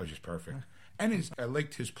 "That was just perfect." And I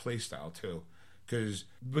liked his play style too, because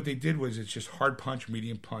what they did was it's just hard,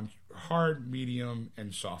 medium,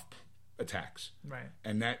 and soft attacks. Right.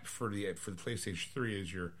 And that for the PlayStation 3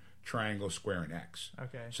 is your triangle, square, and X.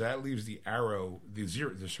 Okay. So that leaves the arrow,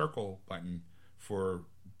 the circle button for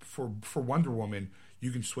Wonder Woman.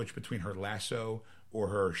 You can switch between her lasso, or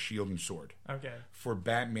her shield and sword. Okay. For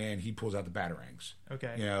Batman, he pulls out the batarangs.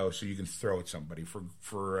 Okay. You know, so you can throw at somebody. For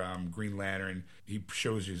Green Lantern, he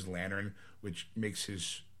shows his lantern, which makes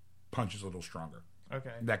his punches a little stronger.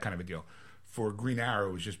 Okay. That kind of a deal. For Green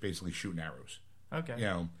Arrow, it's just basically shooting arrows. Okay. You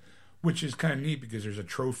know, which is kind of neat because there's a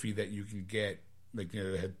trophy that you can get. Like, you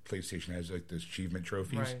know, the PlayStation has like those achievement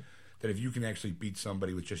trophies. Right. That if you can actually beat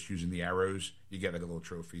somebody with just using the arrows, you get like a little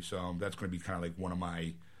trophy. So that's going to be kind of like one of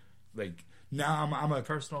my, like, now I'm a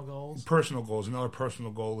Personal goals. personal goals. Another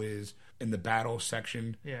personal goal is in the battle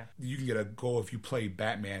section. Yeah. You can get a goal if you play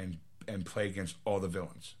Batman and play against all the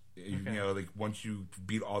villains. You know, like once you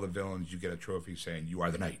beat all the villains, you get a trophy saying you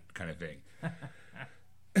are the knight, kind of thing.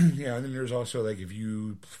 Yeah, and then there's also like if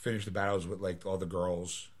you finish the battles with like all the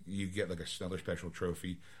girls, you get like another special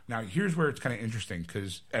trophy. Now here's where it's kind of interesting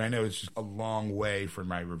because, and I know it's just a long way for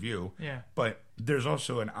my review. Yeah. But there's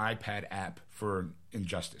also an iPad app for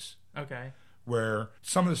Injustice Okay. where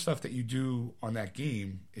some of the stuff that you do on that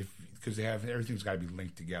game, because they have everything's got to be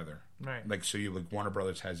linked together. Right. Like so, you like Warner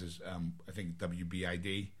Brothers has this, I think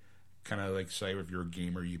WBID, kind of like site where if you're a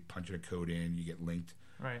gamer, you punch in a code in, you get linked.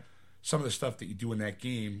 Right. Some of the stuff that you do in that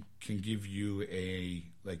game can give you a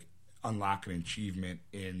like unlock an achievement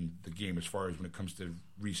in the game as far as when it comes to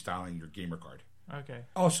restyling your gamer card. Okay.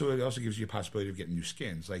 Also, it also gives you a possibility of getting new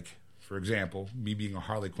skins. Like, for example, me being a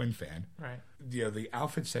Harley Quinn fan, Right. you know, the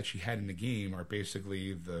outfits that she had in the game are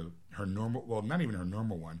basically her normal. Well, not even her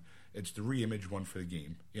normal one. It's the reimage one for the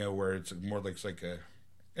game. You know, where it's more like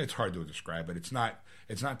it's hard to describe, but it's not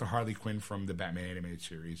the Harley Quinn from the Batman animated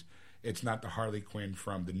series. It's not the Harley Quinn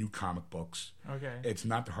from the new comic books. Okay. It's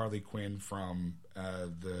not the Harley Quinn from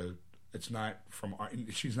It's not from.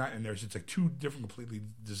 She's not in there. It's like two different, completely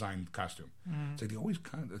designed costume. Mm. It's like they always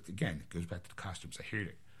kind of. Again, it goes back to the costumes. I hate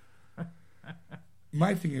it.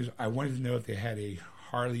 My thing is, I wanted to know if they had a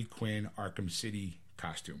Harley Quinn Arkham City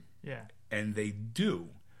costume. Yeah. And they do,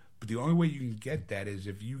 but the only way you can get that is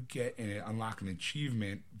if you get and unlock an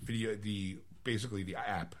achievement video. Basically the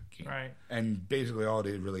app game. Right. And basically all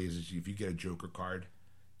it really is if you get a Joker card,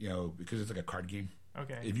 you know, because it's like a card game.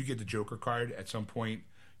 Okay. If you get the Joker card at some point,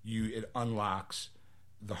 it unlocks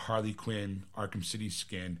the Harley Quinn Arkham City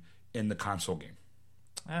skin in the console game.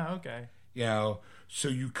 Oh, okay. You know, so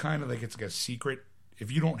you kind of like it's like a secret.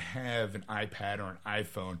 If you don't have an iPad or an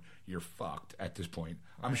iPhone, you're fucked at this point.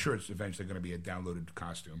 Right. I'm sure it's eventually going to be a downloaded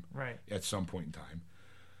costume. Right. At some point in time.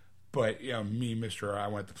 But, you know, me, Mr. I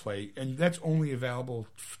wanted to play, and that's only available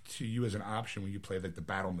to you as an option when you play like the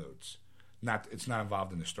battle modes. It's not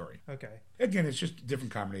involved in the story. Okay. Again, it's just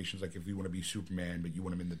different combinations. Like if you want to be Superman, but you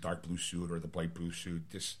want him in the dark blue suit or the light blue suit.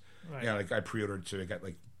 Right. You know, like I pre-ordered, so I got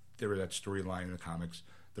like there was that storyline in the comics,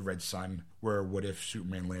 the Red Sun, where what if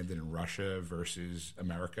Superman landed in Russia versus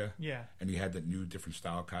America? Yeah. And he had that new different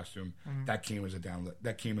style costume. Mm-hmm. That came as a download.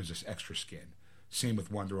 That came as this extra skin. Same with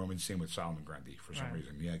Wonder Woman. Same with Solomon Grundy for some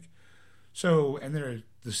reason. Yeah. So, and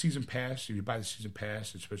the season pass, if you buy the season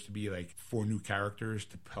pass, it's supposed to be like 4 new characters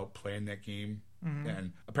to help play in that game. Mm-hmm.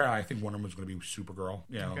 And apparently I think one of them is going to be Supergirl.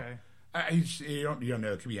 You know, okay. You don't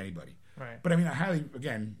know. It could be anybody. Right. But I mean, I highly,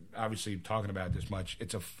 again, obviously talking about it this much,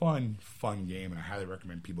 it's a fun game, and I highly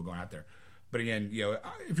recommend people going out there. But again, you know,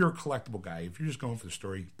 if you're a collectible guy, if you're just going for the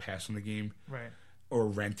story, pass on the game. Right. Or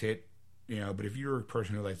rent it. You know, but if you're a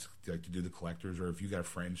person who likes to do the collectors, or if you got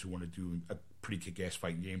friends who want to do a pretty kick-ass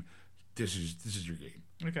fighting game, this is your game.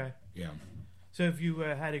 Okay. Yeah. So if you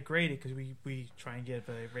had it graded, because we try and get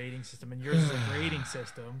a rating system, and yours is a grading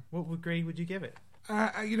system, what grade would you give it?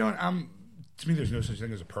 You know, to me, there's no such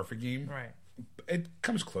thing as a perfect game. Right. It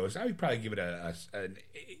comes close. I would probably give it an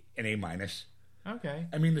A minus. Okay.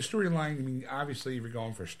 I mean, the storyline. I mean, obviously, if you're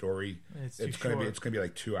going for a story, it's gonna be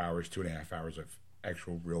like 2 hours, 2.5 hours of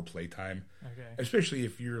actual real play time. Okay. Especially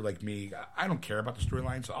if you're like me, I don't care about the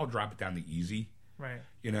storyline, so I'll drop it down to easy. Right.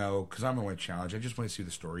 You know, because I'm going to want to challenge. I just want to see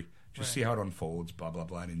the story, just see how it unfolds, blah blah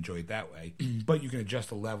blah, and enjoy it that way. But you can adjust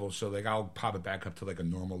the level, so like I'll pop it back up to like a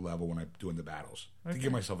normal level when I'm doing the battles to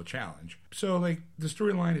give myself a challenge. So like the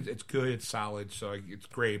storyline, it's good, it's solid, so it's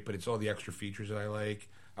great. But it's all the extra features that I like.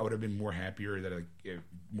 I would have been more happier that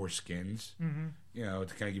more skins, you know,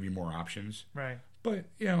 to kind of give you more options. Right. But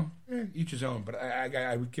you know, each his own. But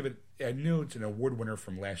I would give it. I knew it's an award winner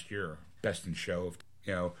from last year, Best in Show.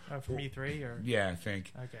 You know, from E3 or yeah, I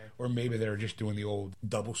think. Okay. Or maybe they're just doing the old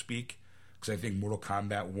double speak because I think Mortal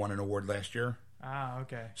Kombat won an award last year. Ah,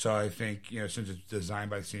 okay. So I think, you know, since it's designed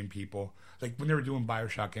by the same people, like when they were doing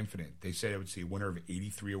BioShock Infinite, they said it would see a winner of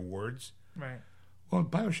 83 awards. Right. Well,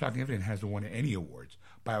 BioShock Infinite hasn't won any awards.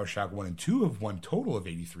 BioShock 1 and 2 have won total of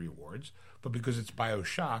 83 awards, but because it's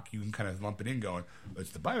BioShock, you can kind of lump it in going, it's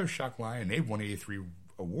the BioShock line, and they've won 83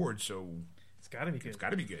 awards, so... It's got to be good. It's got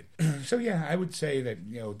to be good. So yeah, I would say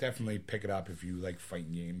that definitely pick it up if you like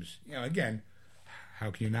fighting games. Again,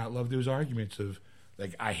 how can you not love those arguments of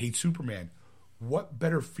like I hate Superman? What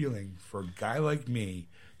better feeling for a guy like me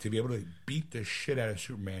to be able to beat the shit out of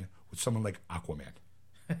Superman with someone like Aquaman?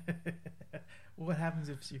 What happens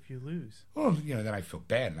if you lose? Well, then I feel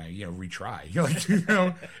bad and I retry.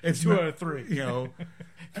 It's 2 out of 3. 3 out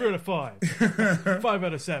of 5. 5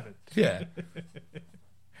 out of 7. Yeah.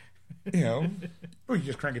 Or you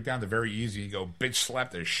just crank it down to very easy and go, bitch, slap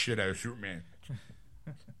the shit out of Superman.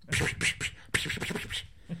 Because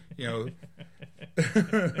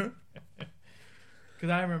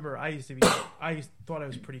I remember I thought I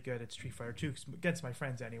was pretty good at Street Fighter 2 against my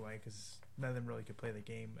friends anyway, because none of them really could play the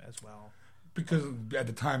game as well. Because at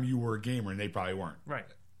the time you were a gamer and they probably weren't. Right.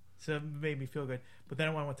 So it made me feel good. But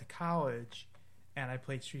then when I went to college and I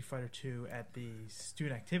played Street Fighter 2 at the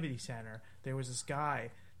Student Activity Center, there was this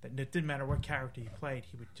guy that it didn't matter what character he played,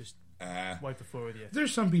 he would just wipe the floor with you.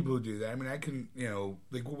 There's some people who do that. I mean, I can,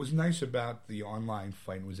 like what was nice about the online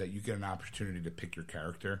fighting was that you get an opportunity to pick your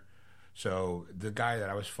character. So the guy that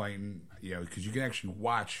I was fighting, because you can actually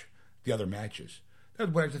watch the other matches. That's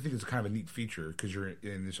what I think is kind of a neat feature because you're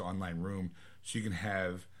in this online room, so you can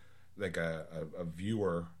have like a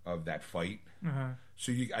viewer of that fight. Uh-huh.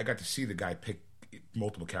 So I got to see the guy pick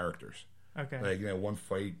multiple characters. Okay. Like one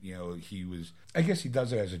fight, he was. I guess he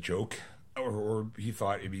does it as a joke, or he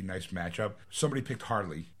thought it'd be a nice matchup. Somebody picked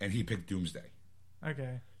Harley, and he picked Doomsday.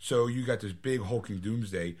 Okay. So you got this big hulking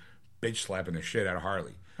Doomsday, bitch slapping the shit out of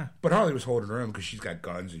Harley. But Harley was holding her own because she's got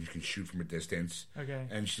guns and you can shoot from a distance. Okay.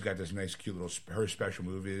 And she's got this nice, cute little. Her special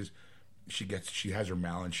move is she has her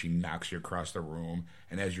mallet. She knocks you across the room,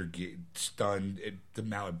 and as you're stunned, the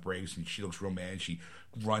mallet breaks, and she looks real mad. She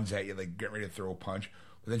runs at you like getting ready to throw a punch.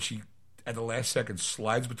 But then she, at the last second,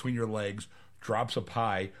 slides between your legs, drops a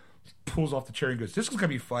pie, pulls off the chair and goes, "This is gonna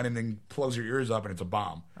be fun," and then blows your ears up, and it's a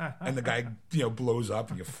bomb. And the guy, blows up,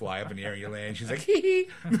 and you fly up in the air and you land. She's like, "Hee hee."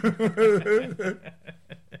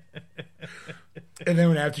 And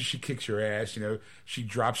then after she kicks your ass, she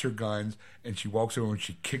drops her guns and she walks over and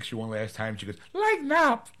she kicks you one last time. And she goes, "Lighten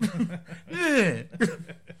up." You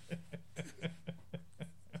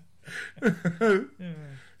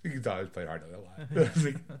can tell I played hard a lot.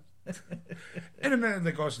 And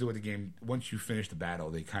then also do with the game, once you finish the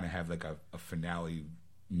battle, they kind of have like a finale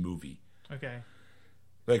movie. Okay.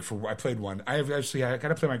 Like I played one. I got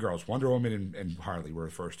to play my girls. Wonder Woman and Harley were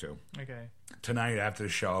the first two. Okay. Tonight after the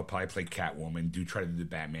show, I'll probably play Catwoman. Try to do the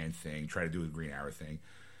Batman thing. Try to do the Green Arrow thing.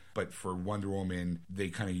 But for Wonder Woman, they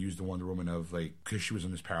kind of used the Wonder Woman of like because she was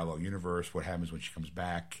in this parallel universe. What happens when she comes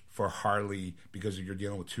back? For Harley, because you're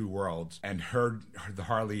dealing with two worlds, and the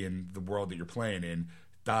Harley in the world that you're playing in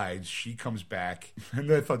died. She comes back,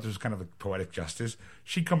 and I thought this was kind of a poetic justice.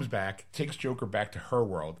 She comes back, takes Joker back to her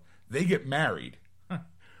world. They get married.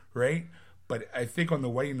 Right? But I think on the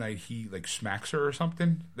wedding night, he, like, smacks her or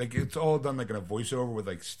something. Like, it's all done, like, in a voiceover with,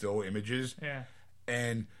 like, still images. Yeah.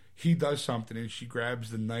 And he does something, and she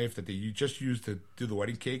grabs the knife that they just used to do the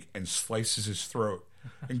wedding cake and slices his throat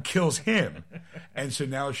and kills him. And so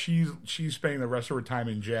now she's spending the rest of her time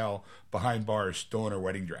in jail behind bars still in her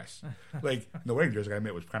wedding dress. Like, the wedding dress, I gotta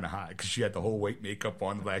admit, was kind of hot because she had the whole white makeup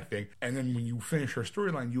on, the black thing. And then when you finish her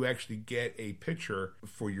storyline, you actually get a picture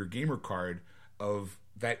for your gamer card of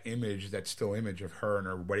that image, that still image of her in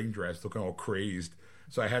her wedding dress looking all crazed.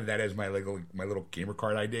 So I have that as my little gamer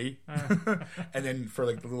card ID. And then for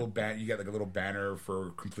like the little you get like a little banner for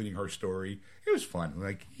completing her story. It was fun.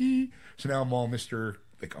 Like, so now I'm all Mr.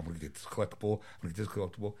 Like, I'm going to get this collectible. I'm going to get this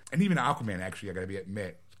collectible. And even Aquaman, actually, I got to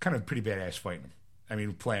admit, kind of pretty badass fighting them. I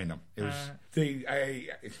mean, playing them. It was,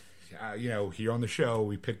 here on the show,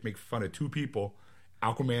 we make fun of two people,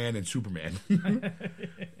 Aquaman and Superman,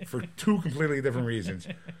 for two completely different reasons.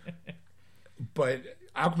 But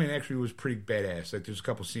Aquaman actually was pretty badass. Like, there's a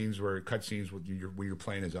couple scenes cut scenes when you're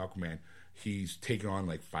playing as Aquaman. He's taking on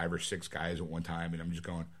like 5 or 6 guys at one time, and I'm just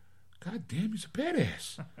going, God damn, he's a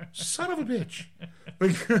badass. Son of a bitch.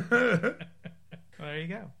 Like, well, there you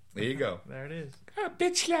go. There you go. There it is. Oh,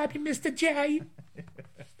 bitch slap you, Mr. J.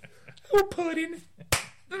 Oh, pudding.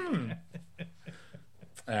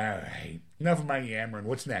 All right. Enough of my yammering.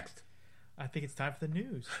 What's next? I think it's time for the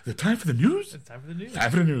news. The time for the news? It's time for the news. Time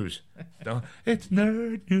for the news. It's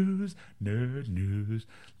nerd news, nerd news.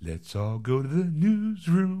 Let's all go to the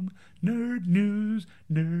newsroom. Nerd news,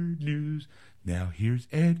 nerd news. Now here's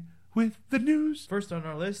Ed with the news. First on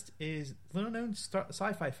our list is little known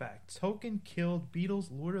sci-fi fact. Tolkien killed Beatles'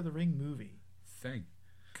 Lord of the Ring movie. Thank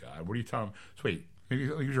God. What are you telling me? So wait, maybe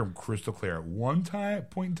I'm crystal clear. At one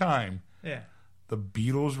point in time, yeah, the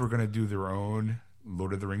Beatles were going to do their own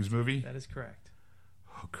Lord of the Rings movie? That is correct.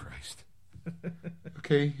 Oh, Christ.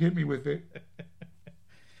 Okay, hit me with it.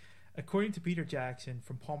 According to Peter Jackson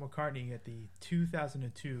from Paul McCartney at the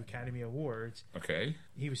 2002 Academy Awards, Okay.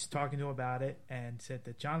 he was talking to him about it and said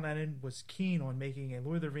that John Lennon was keen on making a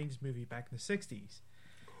Lord of the Rings movie back in the 60s.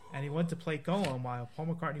 And he wanted to play Gollum while Paul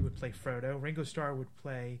McCartney would play Frodo, Ringo Starr would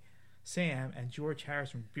play Sam, and George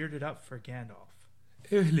Harrison bearded up for Gandalf.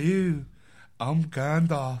 Hello, I'm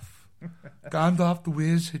Gandalf. Gandalf the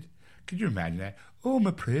Wizard. Could you imagine that? Oh,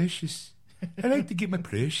 my precious. I'd like to get my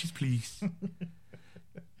precious, please.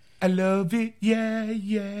 I love it. Yeah,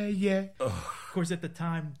 yeah, yeah. Of course, at the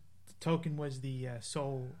time, Tolkien was the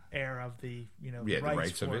sole heir of the the rights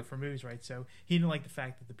rights of it. for movies, right? So he didn't like the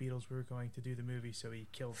fact that the Beatles were going to do the movie, so he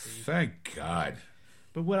killed the. Thank God.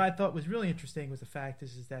 But what I thought was really interesting was the fact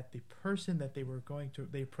is that the person that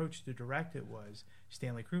they approached to direct it was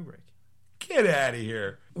Stanley Kubrick. Get out of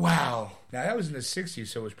here. Wow. Now, that was in the 60s,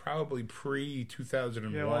 so it was probably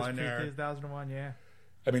pre-2001. Yeah, it was pre-2001, yeah.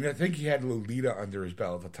 I mean, I think he had Lolita under his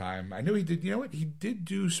belt at the time. I knew he did. You know what? He did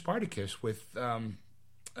do Spartacus with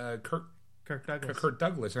Kirk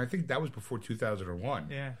Douglas, and I think that was before 2001.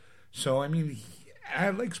 Yeah. So, I mean, I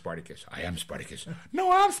like Spartacus. I am Spartacus.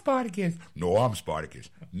 No, I'm Spartacus. No, I'm Spartacus.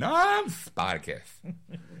 No, I'm Spartacus.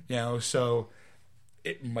 So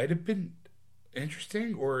it might have been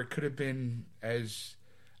interesting, or it could have been as...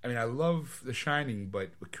 I mean, I love The Shining,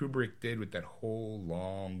 but what Kubrick did with that whole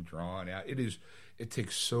long, drawn out... It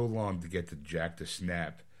takes so long to get the jack to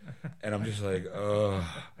snap. And I'm just like, ugh.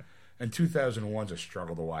 And 2001's a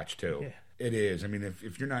struggle to watch, too. Yeah. It is. I mean,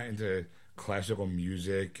 if you're not into classical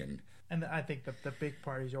music and... And I think the big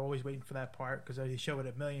part is you're always waiting for that part because they show it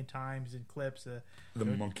a million times in clips. The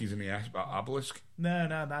monkeys in the obelisk? No,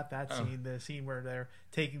 not that scene. The scene where they're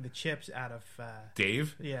taking the chips out of...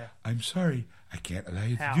 Dave? Yeah. I'm sorry. I can't allow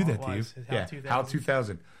you to Hal do that, it Dave. was. Hal 2000. Hal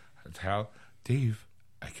 2000. That's Hal. Dave,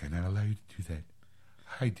 I cannot allow you to do that.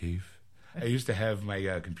 Hi, Dave. I used to have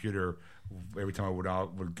my computer, every time I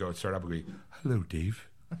would go start up, I would go, hello, Dave.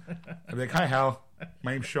 I'd be like, hi, Hal.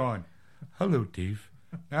 My name's Sean. Hello, Dave.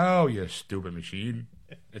 Oh, you stupid machine.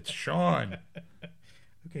 It's Sean.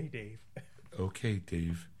 Okay, Dave. Okay,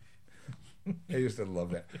 Dave. I used to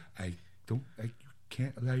love that. I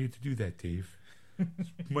can't allow you to do that, Dave.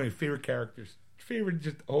 It's my favorite characters. Favorite,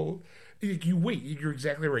 just you wait. You're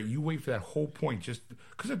exactly right. You wait for that whole point, just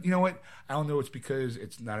because you know what? I don't know. It's because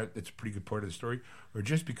it's a pretty good part of the story, or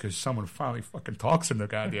just because someone finally fucking talks in the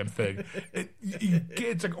goddamn thing.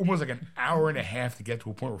 It's like almost like an hour and a half to get to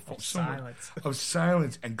a point where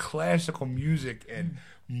silence and classical music and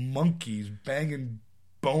monkeys banging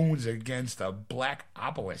bones against a black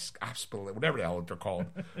obelisk, whatever the hell they're called,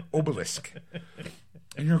 obelisk.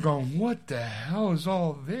 And you're going, what the hell has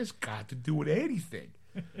all this got to do with anything?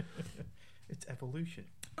 It's evolution.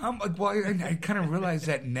 I kind of realize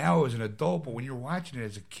that now as an adult, but when you're watching it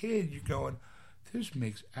as a kid, you're going, this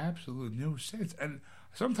makes absolutely no sense. And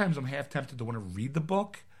sometimes I'm half tempted to want to read the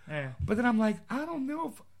book, but then I'm like, I don't know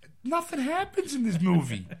if nothing happens in this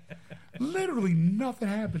movie. Literally nothing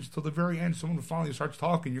happens till the very end. Someone finally starts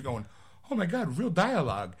talking. You're going, oh my God, real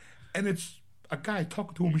dialogue. And it's a guy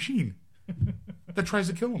talking to a machine that tries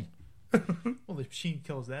to kill him. Well, the machine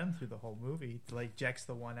kills them through the whole movie. Like ejects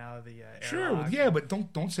the one out of the sure, airlock. yeah, but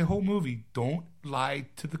don't say whole movie. Don't lie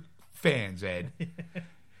to the fans, Ed.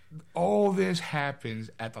 All this happens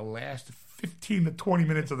at the last 15 to 20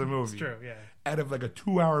 minutes of the movie. It's true, yeah. Out of like a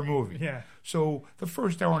 2-hour movie. Yeah. So the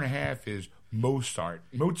first hour and a half is Mozart,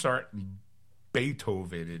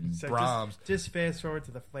 Beethoven, and Brahms. Just fast forward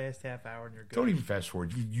to the last half hour and you're good. Don't even fast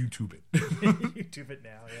forward. You can YouTube it. YouTube it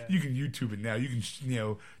now, yeah. You can YouTube it now. You can,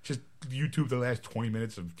 just YouTube the last 20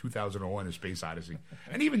 minutes of 2001: A Space Odyssey.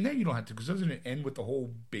 And even then, you don't have to, because doesn't it end with the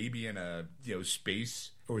whole baby in a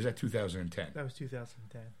space? Or was that 2010? That was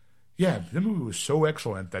 2010. Yeah, the movie was so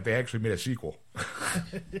excellent that they actually made a sequel.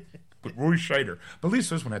 With Roy Scheider. But at least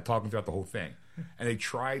this one had talking throughout the whole thing. And they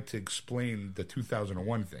tried to explain the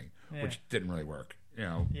 2001 thing, which didn't really work.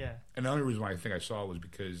 Yeah. And the only reason why I think I saw it was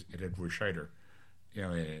because it had Roy Scheider.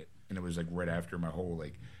 And it was like right after my whole,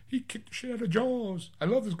 like, he kicked the shit out of Jaws. I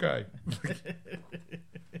love this guy.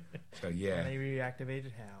 So, yeah. And they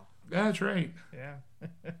reactivated Hal. That's right. Yeah.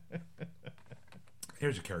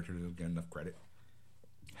 Here's a character that doesn't get enough credit.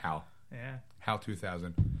 Hal. Yeah. Hal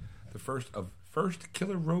 2000. The first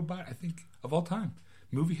killer robot, I think, of all time.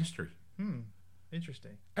 Movie history.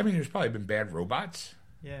 Interesting. I mean, there's probably been bad robots.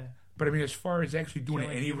 Yeah. But I mean, as far as actually doing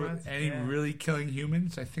Killing any really killing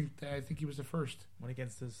humans, I think he was the first. Went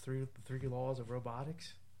against those three laws of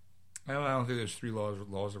robotics. I don't think there's 3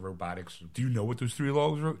 laws of robotics. Do you know what those 3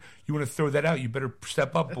 laws are? You want to throw that out? You better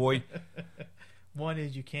step up, boy. One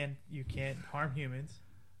is you can't harm humans.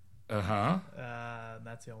 Uh-huh.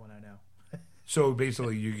 That's the only one I know. So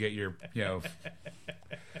basically you get your,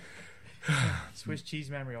 Swiss cheese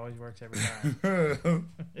memory always works every time.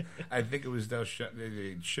 I think it was they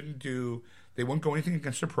shouldn't do, they wouldn't go anything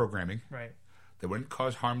against their programming. Right. They wouldn't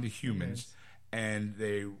cause harm to humans. And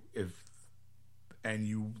there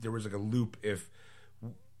was like a loop if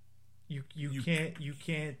you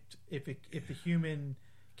can't if the human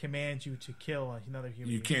commands you to kill another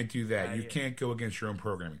human. You can't do that. You can't go against your own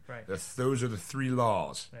programming. Right. Those are the 3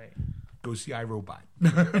 laws. Right. Go see iRobot.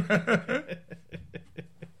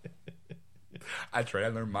 That's right. I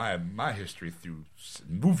learned my history through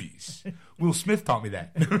movies. Will Smith taught me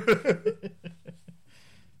that.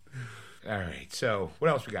 All right. So what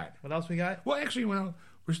else we got? What else we got? Well, actually, we're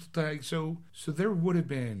still like, so there would have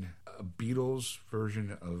been a Beatles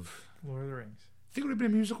version of Lord of the Rings. Think it would have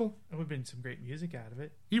been a musical? There would have been some great music out of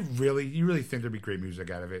it. You really think there'd be great music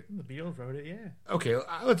out of it? The Beatles wrote it, yeah. Okay,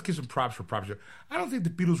 let's give some props for props. I don't think the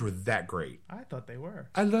Beatles were that great. I thought they were.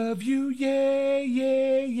 I love you, yeah,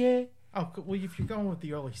 yeah, yeah. Oh, well, if you're going with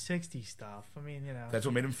the early 60s stuff, I mean, That's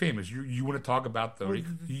what made them famous. You want to talk about their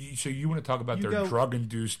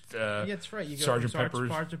drug-induced yeah, that's right. You go Sgt.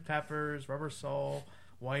 Pepper's. Sgt. Pepper's, Rubber Soul,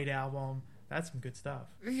 White Album. That's some good stuff.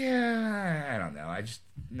 Yeah, I don't know. I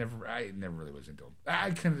never really was into them.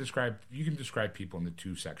 You can describe people into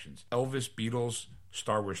 2 sections. Elvis, Beatles,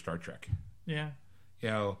 Star Wars, Star Trek. Yeah.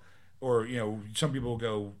 Or some people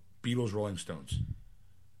go Beatles, Rolling Stones.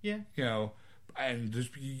 Yeah. And this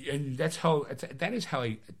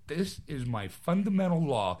is my fundamental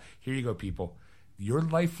law. Here you go, people. Your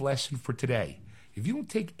life lesson for today. If you don't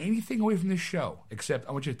take anything away from this show, except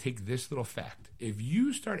I want you to take this little fact. If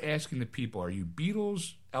you start asking the people, are you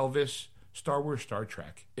Beatles, Elvis, Star Wars, Star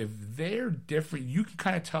Trek? If they're different, you can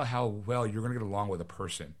kind of tell how well you're going to get along with a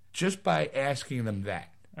person just by asking them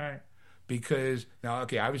that. All right. Because, now,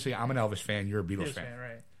 okay, obviously I'm an Elvis fan. You're a Beatles fan.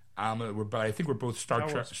 Right. But I think we're both Star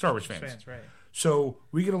Wars fans. Right. So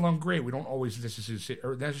we get along great. We don't always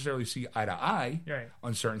necessarily see eye to eye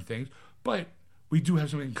on certain things, but we do have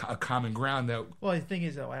something a common ground that. Well, the thing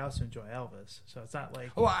is, though, I also enjoy Elvis, so it's not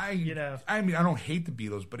like. Well, I mean, I don't hate the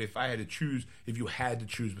Beatles, but if you had to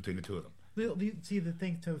choose between the 2 of them. See, the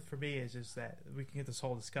thing too for me is that we can get this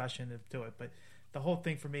whole discussion to it, but the whole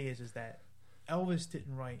thing for me is that Elvis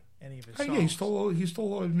didn't write any of his songs. Yeah, he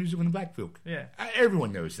stole all his music from the Black Book. Yeah,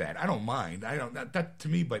 everyone knows that. I don't mind. That to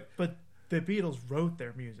me, but the Beatles wrote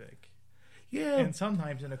their music. Yeah, and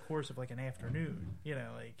sometimes in the course of like an afternoon,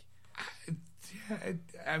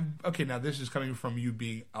 okay, now this is coming from you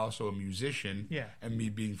being also a musician, yeah, and me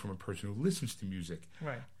being from a person who listens to music.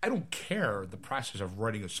 Right. I don't care the process of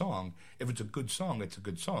writing a song. If it's a good song, it's a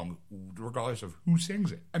good song, regardless of who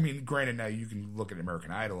sings it. I mean, granted, now you can look at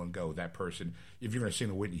American Idol and go, that person, if you're going to sing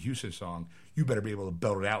a Whitney Houston song, you better be able to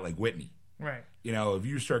belt it out like Whitney. Right. If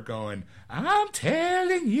you start going, I'm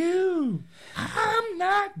telling you, I'm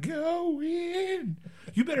not going,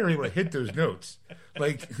 you better be able to hit those notes.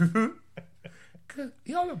 Like...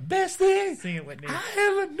 You're the best thing Sing it, Whitney. I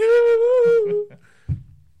ever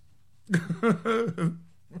knew.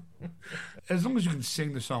 As long as you can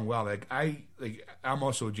sing the song well, I'm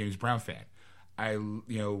also a James Brown fan.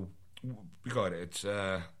 We call it. It's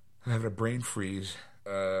I'm having a brain freeze.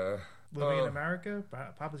 Living in America,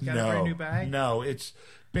 Papa's got a brand new bag. No, it's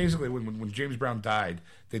basically when James Brown died,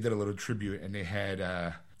 they did a little tribute and they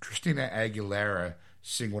had Christina Aguilera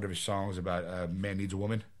sing one of his songs about "Man Needs a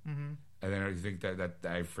Woman." Mm-hmm. And then I think that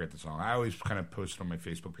I forget the song. I always kind of post it on my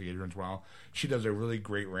Facebook page once in a while. She does a really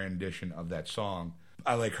great rendition of that song.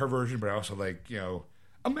 I like her version, but I also like,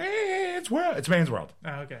 A Man's World. It's a Man's World.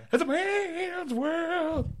 Oh, okay. It's a man's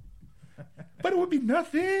world. But it would be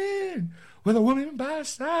nothing with a woman by his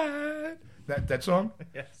side. That song?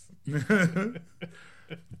 Yes.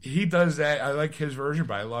 He does that. I like his version,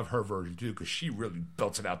 but I love her version too because she really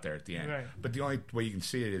belts it out there at the end. Right. But the only way you can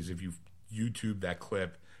see it is if you YouTube that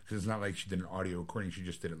clip. Because it's not like she did an audio recording. She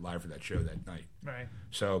just did it live for that show that night. Right.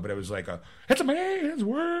 So, but it was like it's a man's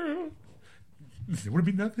world. It would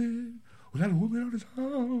be nothing without a woman on his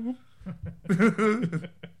arm.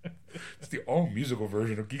 It's the all musical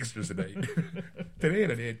version of Geeksters tonight.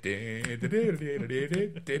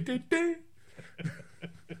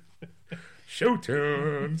 Show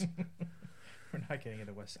tunes. We're not getting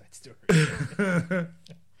into West Side Story.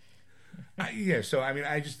 So I mean,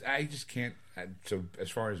 I just can't. So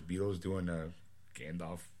as far as Beatles doing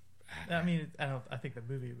Gandalf, I mean, I think the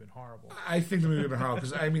movie would have been horrible. I think the movie would have been horrible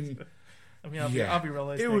because I mean, I mean, I'll be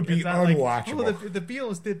realistic. It would be It's not like, unwatchable. oh, the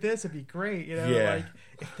Beatles did this, it'd be great. You know, Yeah. like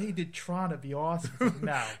if they did Tron, it'd be awesome. It's like,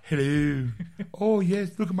 no. Hello. Oh,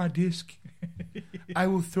 yes, look at my disc. I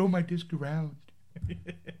will throw my disc around.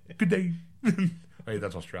 Good day. Hey,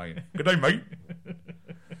 that's Australian. Good day, mate.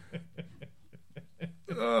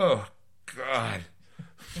 Oh, God.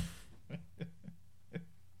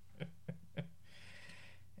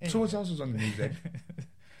 So what else is on the news then?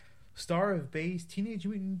 Star of Base Teenage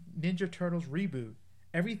Mutant Ninja Turtles reboot.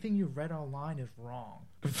 Everything you read online is wrong.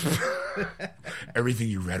 Everything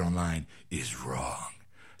you read online is wrong.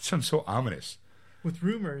 Sounds so ominous. With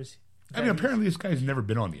rumors. I mean, apparently this guy's never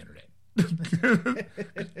been on the internet.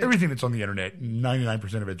 Everything that's on the internet,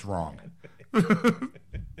 99% of it's wrong. This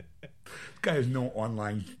guy has no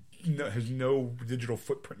online, has no digital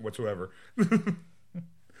footprint whatsoever.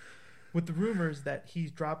 With the rumors that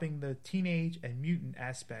he's dropping the teenage and mutant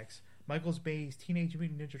aspects, Michael Bay's Teenage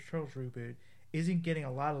Mutant Ninja Turtles reboot isn't getting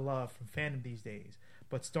a lot of love from fandom these days.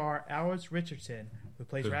 But star Alex Richardson, who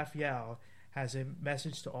plays Raphael, has a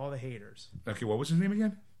message to all the haters. Okay, what was his name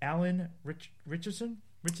again? Alan Richardson?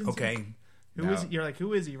 Okay. Who is he? You're like,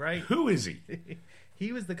 who is he, right? Who is he?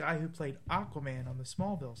 He was the guy who played Aquaman on the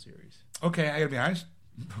Smallville series. Okay, I gotta be honest.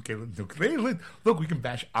 Okay, look, we can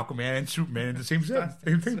bash Aquaman and Superman at the same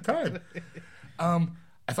time.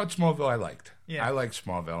 I thought Smallville I liked. Yeah. I liked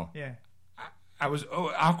Smallville. Yeah.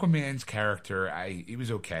 Aquaman's character, he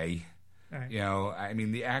was okay. Right. You know, I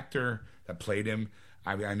mean, the actor that played him,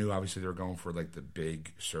 I knew obviously they were going for like the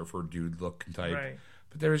big surfer dude look type. Right.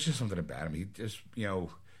 But there was just something about him. He just, you know,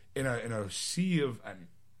 in a sea of,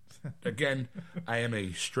 again, I am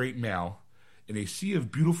a straight male, in a sea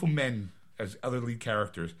of beautiful men as other lead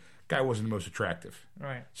characters, guy wasn't the most attractive.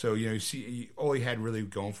 Right. So, you know, all he had really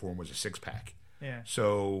going for him was a six-pack. Yeah.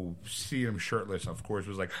 So seeing him shirtless, of course,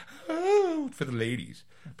 was like, oh, for the ladies.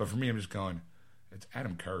 But for me, I'm just going, it's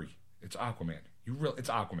Adam Curry. It's Aquaman. It's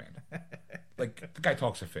Aquaman. Like, the guy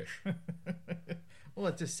talks to fish. Well,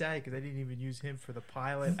 it's just sad because they didn't even use him for the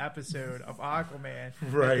pilot episode of Aquaman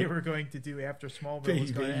Right. that they were going to do after Smallville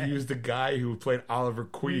was going to They end. used the guy who played Oliver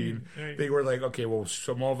Queen. Right. They were like, okay, well,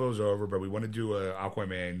 Smallville's over, but we want to do an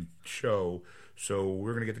Aquaman show, so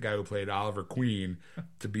we're going to get the guy who played Oliver Queen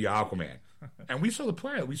to be Aquaman. And we saw the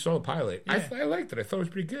pilot. Yeah. I liked it. I thought it was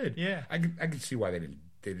pretty good. Yeah. I could see why they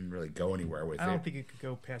didn't really go anywhere with it. I don't think it could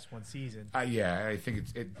go past one season. Yeah, I think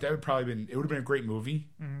it would have been a great movie.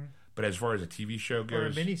 Mm-hmm. But as far as a TV show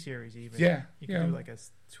goes, Or a miniseries even. Yeah, You could do like a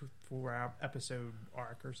 4 episode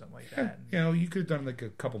arc or something like that. you know, you could have done like a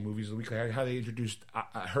couple movies a week, like how they introduced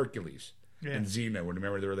Hercules and Xena. When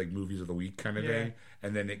remember they were like movies of the week kind of thing,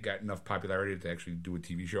 and then it got enough popularity to actually do a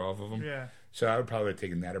TV show off of them. Yeah. So I would probably have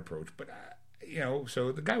taken that approach. But you know,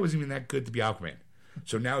 so the guy wasn't even that good to be Aquaman.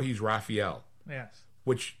 So now he's Raphael, Yes.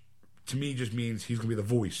 which to me just means he's going to be the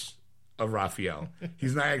voice of Raphael.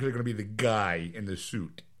 He's not actually going to be the guy in the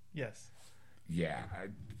suit. Yes. Yeah.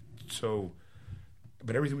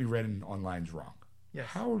 But everything we read online is wrong. Yes.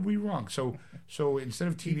 How are we wrong? So instead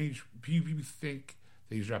of teenage, people think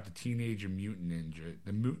they dropped the Teenage and Mutant Ninja,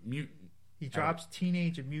 the mutant. He drops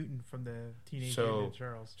Teenage and Mutant from the Teenage Mutant Ninja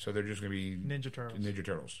Turtles. So they're just going to be Ninja Turtles. Ninja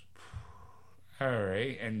Turtles. All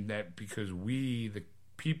right, and that because we the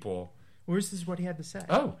people. Where's this? What he had to say?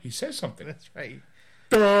 Oh, he says something. That's right.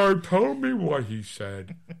 Tell me what he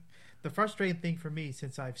said. The frustrating thing for me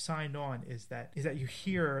since I've signed on is that you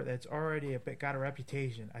hear that it's already got a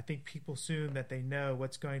reputation. I think people assume that they know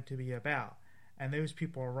what's going to be about, and those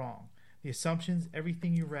people are wrong. The assumptions,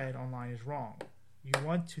 everything you read online is wrong. You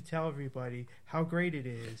want to tell everybody how great it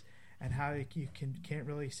is and how you can't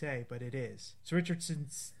really say, but it is. So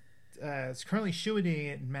Richardson's is currently shooting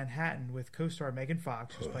it in Manhattan with co-star Megan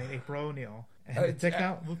Fox, who's playing April O'Neil. And go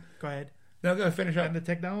ahead. No, go finish up. And the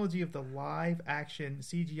technology of the live-action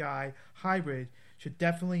CGI hybrid should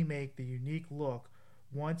definitely make the unique look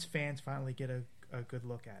once fans finally get a good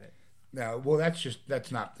look at it. Now, well,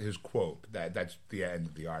 that's not his quote. That's the end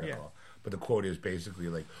of the article. Yeah. But the quote is basically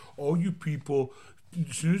like, all you people,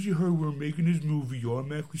 as soon as you heard we're making this movie, you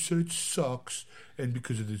automatically said it sucks, and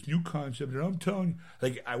because of this new concept, and I'm telling you,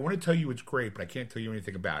 like, I want to tell you it's great, but I can't tell you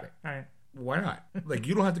anything about it. All right. Why not? Like,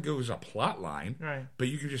 you don't have to go as a plot line, right? But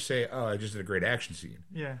you can just say, "Oh, I just did a great action scene."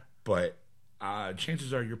 Yeah. But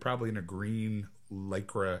chances are you're probably in a green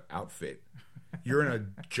lycra outfit. You're in a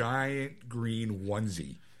giant green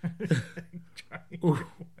onesie,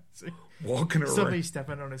 walking around. Somebody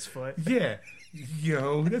stepping on his foot. Yeah, you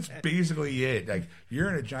know that's basically it. Like you're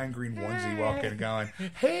in a giant green onesie, walking, going,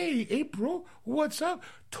 "Hey, April, what's up?"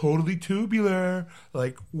 Totally tubular.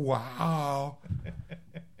 Like, wow.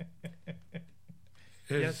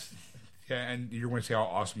 Yes. Yeah, and you're going to say how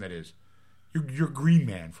awesome that is. You're Green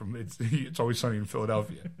Man from It's Always Sunny in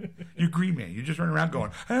Philadelphia. You're Green Man. You're just running around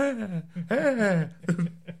going, ah, ah.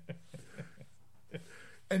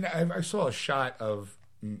 And I saw a shot of,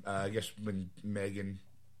 I guess, when Megan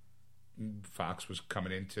Fox was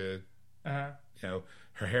coming into, her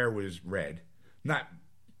hair was red. Not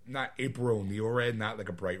April O'Neil red, not like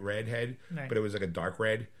a bright red head, right. But it was like a dark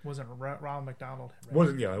red. Wasn't Ronald McDonald. Right?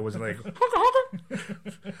 It wasn't like,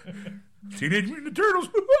 Teenage Mutant Ninja Turtles.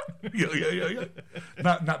 yeah.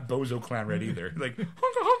 Not Bozo Clown red either. Like,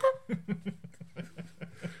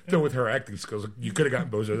 Though with her acting skills, you could have gotten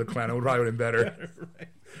Bozo the Clown. It would probably have been better.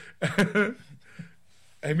 Right.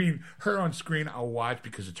 I mean, her on screen, I'll watch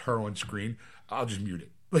because it's her on screen. I'll just mute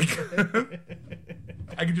it. Like,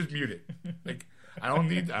 I can just mute it. Like, I don't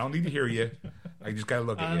need to hear you. I just gotta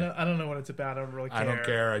look at you. I don't know what it's about. I don't really care. I don't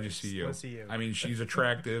care. I just see you. I see you. I mean, she's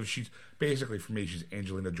attractive. She's basically, for me, she's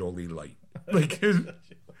Angelina Jolie light. Like, I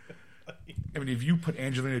mean, if you put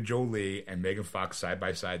Angelina Jolie and Megan Fox side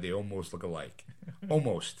by side, they almost look alike.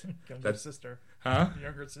 Almost. Younger sister. Huh?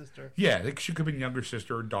 Younger sister. Yeah, like she could have been younger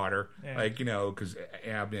sister or daughter. Yeah. Like, because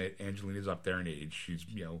Angelina's up there in age. She's,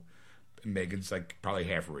 Megan's like probably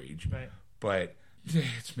half her age. Right. But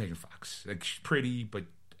it's Megan Fox. Like, she's pretty, but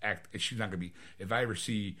she's not going to be. If I ever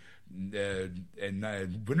see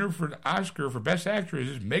winner for the Oscar for Best Actress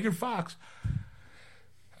is Megan Fox,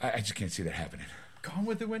 I just can't see that happening. Gone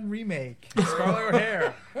with the Wind remake. Scarlett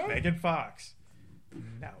O'Hara. Megan Fox.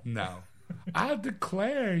 No. I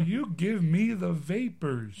declare you give me the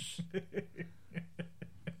vapors.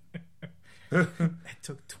 It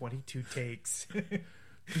took 22 takes.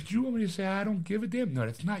 Did you want me to say I don't give a damn? No,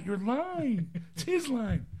 that's not your line. It's his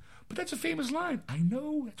line. But that's a famous line. I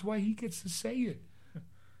know. That's why he gets to say it.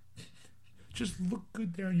 Just look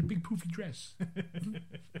good there in your big poofy dress.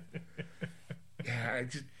 Yeah, I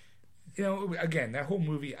just, again, that whole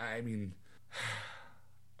movie. I mean,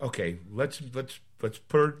 okay, let's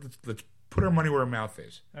put our money where our mouth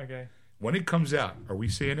is. Okay. When it comes out, are we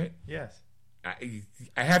seeing it? Yes. I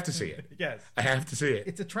have to see it. Yes. I have to see it.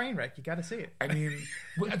 It's a train wreck. You got to see it. I mean,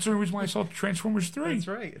 that's the only reason why I saw Transformers 3. That's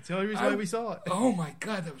right. It's the only reason why we saw it. Oh, my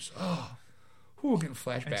God. That was, we're getting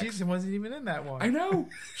flashbacks. And Jason wasn't even in that one. I know.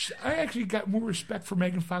 I actually got more respect for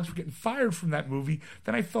Megan Fox for getting fired from that movie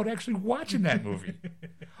than I felt actually watching that movie.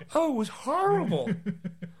 Oh, it was horrible.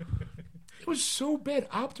 It was so bad.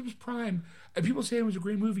 Optimus Prime, and people say it was a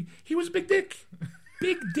great movie. He was a big dick.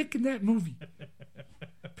 Big dick in that movie.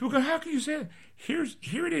 People go, how can you say that?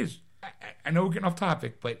 Here it is. I know we're getting off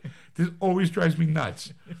topic, but this always drives me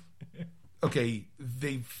nuts. Okay,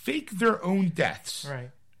 they fake their own deaths. Right.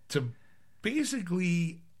 To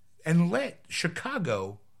basically, and let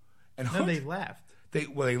Chicago and Hunt. No, they left. They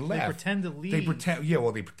left. They pretend to leave.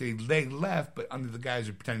 They left, but under the guys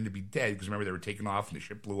are pretending to be dead because remember they were taking off and the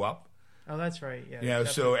ship blew up. Oh, that's right. Yeah.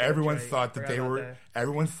 So everyone thought that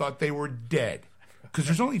everyone thought they were dead because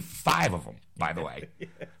there's only 5 of them, by the way. Yes.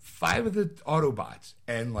 5 of the Autobots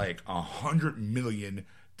and like 100 million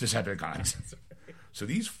Decepticons. Right. So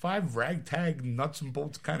these 5 ragtag nuts and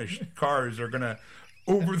bolts kind of cars are gonna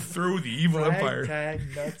overthrow the evil empire.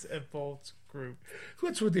 Ragtag nuts and bolts group.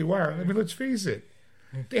 That's what they were. I mean, let's face it.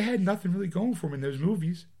 They had nothing really going for them in those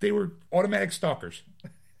movies. They were automatic stalkers.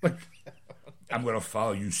 Like, I'm gonna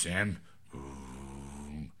follow you, Sam.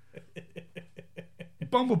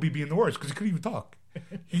 Bumblebee being the worst because he couldn't even talk.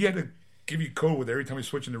 He had to give you code with every time he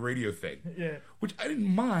switched in the radio thing. Yeah. Which I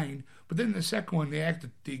didn't mind, but then in the second one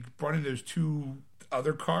they brought in those 2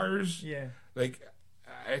 other cars. Yeah. Like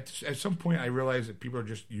at some point I realized that people are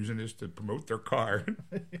just using this to promote their car.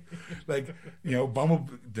 Like,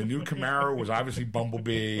 Bumblebee, the new Camaro was obviously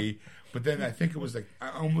Bumblebee. But then I think it was like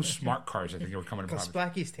almost smart cars. I think they were coming. Because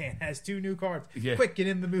Splacky Stan has 2 new cars. Yeah. Quick, get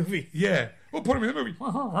in the movie. Yeah, we'll put them in the movie.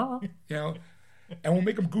 And we'll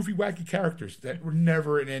make them goofy, wacky characters that were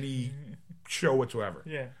never in any show whatsoever.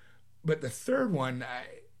 Yeah. But the third one,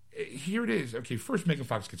 here it is. Okay, first Megan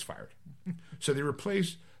Fox gets fired, so they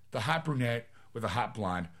replace the hot brunette with a hot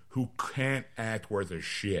blonde who can't act worth a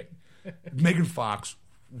shit. Megan Fox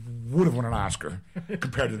would have won an Oscar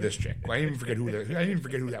compared to this chick. I didn't even forget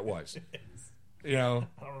who that was. I don't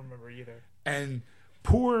remember either. And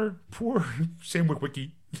poor Sam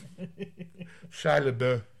Witwicky, Shia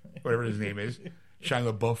LaBeouf, whatever his name is, Shia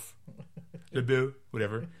LaBeouf,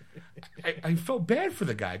 whatever. I felt bad for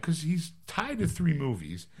the guy because he's tied to 3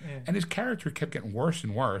 movies, and his character kept getting worse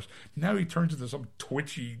and worse. Now he turns into some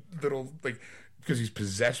twitchy little because he's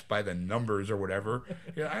possessed by the numbers or whatever.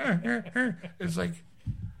 It's like.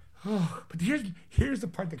 Oh, but here's the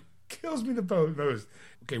part that kills me the most.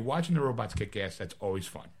 Okay, watching the robots kick ass, that's always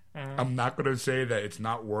fun. I'm not going to say that it's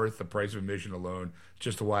not worth the price of admission alone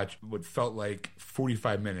just to watch what felt like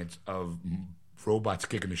 45 minutes of robots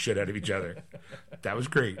kicking the shit out of each other. That was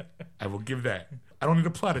great. I will give that. I don't need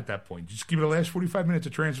a plot at that point. Just give me the last 45 minutes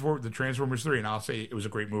of Transformers 3, and I'll say it was a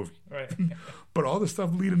great movie. Right. But all the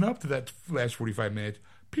stuff leading up to that last 45 minutes,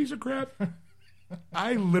 piece of crap.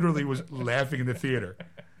 I literally was laughing in the theater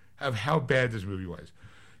of how bad this movie was.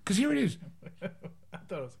 Because here it is. I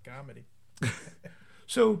thought it was a comedy.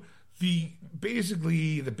 So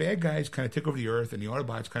basically the bad guys kind of take over the Earth, and the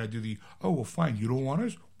Autobots kind of do the, oh, well, fine, you don't want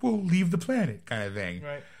us? We'll leave the planet kind of thing.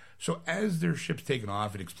 Right. So as their ship's taken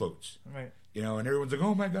off, it explodes. Right. You know, and everyone's like,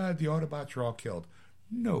 oh, my God, the Autobots are all killed.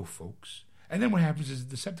 No, folks. And then what happens is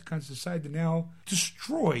the Decepticons decide to now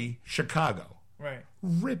destroy Chicago. Right.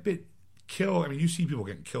 Rip it, kill. I mean, you see people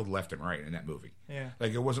getting killed left and right in that movie. Yeah.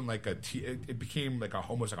 Like, it wasn't like it became like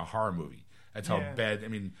almost like a horror movie. That's how bad. I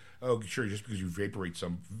mean, oh, sure, just because you vaporate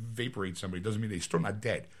somebody doesn't mean they're still not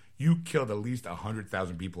dead. You killed at least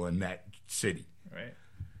 100,000 people in that city. Right.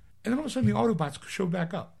 And then all of a sudden, the Autobots show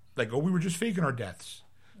back up. Like, oh, we were just faking our deaths.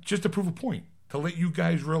 Just to prove a point. To let you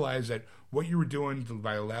guys realize that what you were doing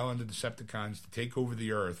by allowing the Decepticons to take over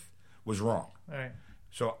the Earth was wrong. Right.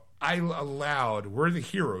 So I allowed, we're the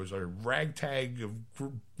heroes, a ragtag of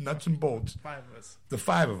nuts and bolts. 5 of us. The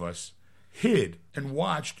 5 of us hid and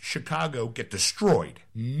watched Chicago get destroyed.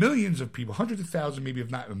 Millions of people, hundreds of thousands, maybe if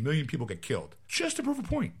not a million people get killed. Just to prove a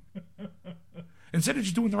point. Instead of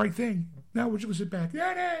just doing the right thing, no, we're just going to sit back. No,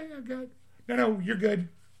 I'm good. No, you're good.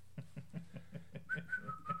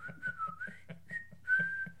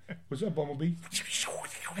 What's up, Bumblebee?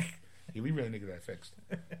 Yeah, we really need to get that fixed.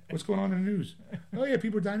 What's going on in the news? Oh, yeah,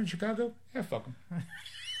 people are dying in Chicago? Yeah, fuck them.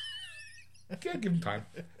 Can't give them time.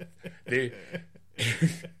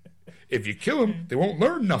 If you kill them, they won't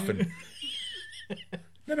learn nothing.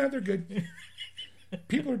 No, they're good.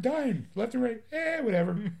 People are dying left and right.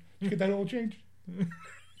 Whatever. You get that oil change?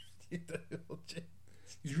 You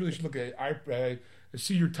really should look at it.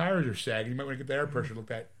 See your tires are sagging. You might want to get the air pressure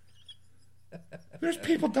looked at. There's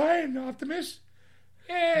people dying, Optimus.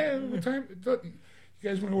 Yeah, what time? You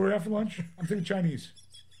guys want to order out for lunch? I'm thinking Chinese.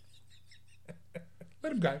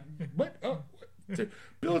 Let him go. What? Oh, what?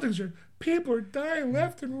 Buildings are. People are dying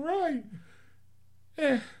left and right.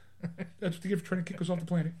 That's what they get for trying to kick us off the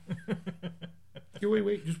planet.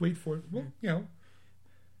 Wait. Just wait for it. Well, you know.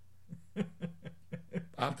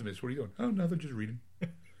 Optimus, what are you doing? Oh, nothing. Just reading.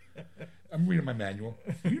 I'm reading my manual.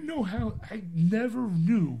 You know how I never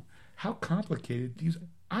knew how complicated these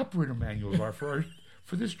operator manuals are for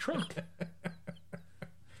this truck.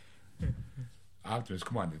 Optimus,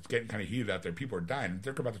 come on, it's getting kind of heated out there. People are dying.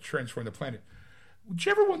 They're about to transform the planet. Did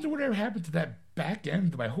you ever wonder whatever happened to that back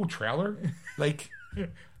end of my whole trailer? Like,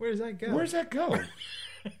 where does that go? Where's that go?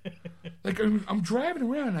 Like, I'm driving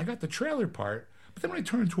around and I got the trailer part, but then when I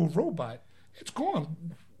turn into a robot, it's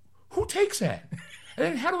gone. Who takes that? And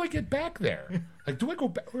then how do I get back there? Like, do I go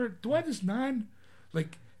back? Or do I have this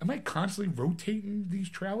like, am I constantly rotating these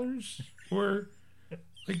trailers? Or,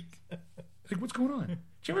 like what's going on? Did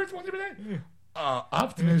you ever wonder about that?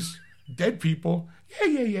 Optimus, dead people.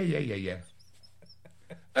 Yeah.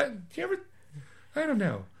 Do you ever? I don't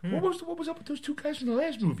know. What was up with those 2 guys from the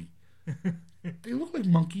last movie? They look like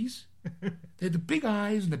monkeys. They had the big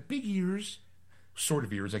eyes and the big ears. Sort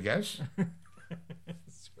of ears, I guess.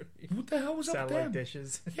 What the hell was up with them? Satellite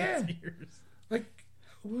dishes. Yeah. Like,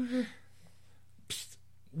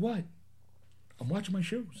 what? I'm watching my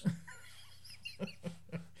shows.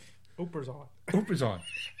 Oprah's on. Oprah's on.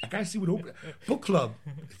 I gotta see what Oprah. Book club.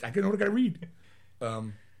 I know what I gotta read.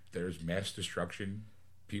 There's mass destruction.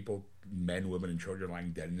 People, men, women, and children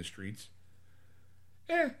lying dead in the streets.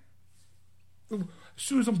 As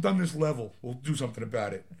soon as I'm done this level, we'll do something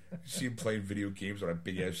about it. See him playing video games on a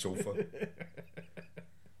big ass sofa.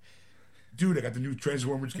 Dude, I got the new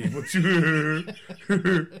Transformers game. Let's Rise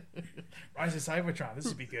of Cybertron. This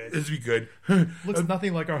would be good. This would be good. Looks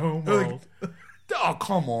nothing like our home world. Oh,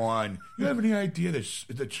 come on. You have any idea that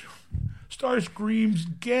Starscream's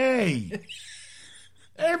gay?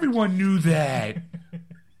 Everyone knew that.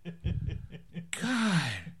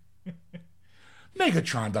 God.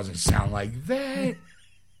 Megatron doesn't sound like that.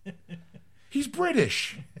 He's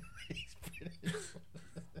British.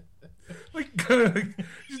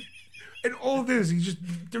 And all this,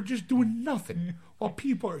 they're just doing nothing. While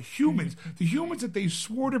people are humans, the humans that they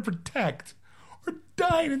swore to protect are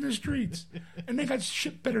dying in the streets. And they got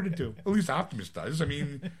shit better to do. At least Optimus does. I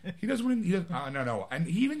mean, he doesn't win. No. And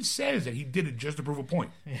he even says that he did it just to prove a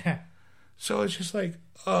point. Yeah. So it's just like,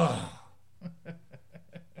 oh.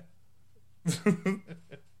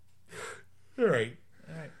 All right.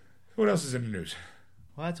 What else is in the news?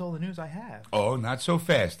 Well, that's all the news I have. Oh, not so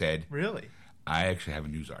fast, Ed. Really? I actually have a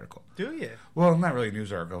news article. Do you? Well, not really a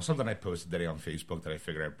news article. Something I posted today on Facebook that I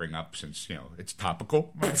figured I'd bring up since, it's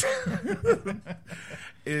topical. Right.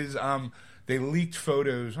 Is they leaked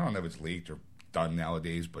photos. I don't know if it's leaked or done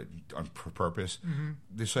nowadays, but on purpose. Mm-hmm.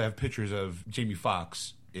 They still have pictures of Jamie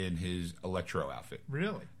Foxx in his Electro outfit.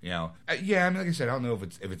 Really? Yeah. I mean, like I said, I don't know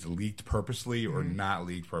if it's leaked purposely or not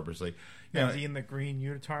leaked purposely. Is he in the green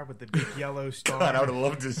unitard with the big yellow star? God, I would have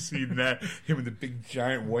loved to see that. Him in the big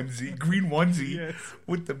giant onesie, green onesie, Yes.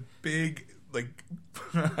 with the big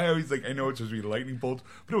I always I know it's supposed to be lightning bolts,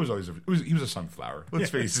 but he was a sunflower. Let's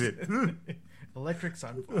face it. Electric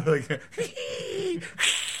sunflower.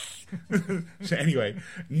 So anyway,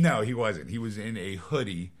 no, he wasn't. He was in a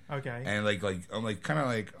hoodie. Okay. And kind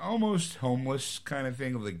of almost homeless kind of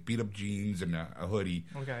thing, with beat up jeans and a hoodie.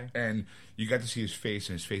 Okay. And you got to see his face,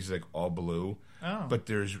 and his face is all blue. Oh. But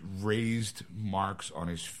there's raised marks on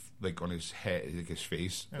his head, his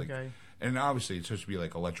face. Okay. And obviously it's supposed to be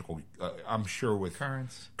electrical. I'm sure with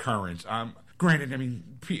Currents. Granted, I mean,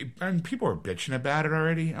 people are bitching about it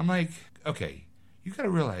already. I'm like, okay, you got to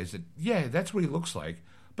realize that that's what he looks like.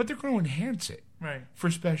 But they're going to enhance it, right, for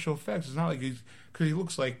special effects. It's not like because he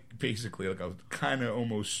looks basically a kind of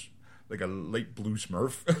almost like a light blue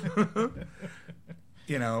Smurf.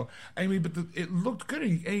 I mean, but it looked good,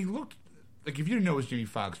 and he looked if you didn't know it was Jamie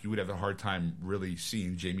Foxx, you would have a hard time really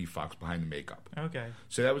seeing Jamie Foxx behind the makeup. Okay,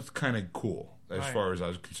 so that was kind of cool as far as I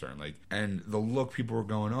was concerned. And the look, people were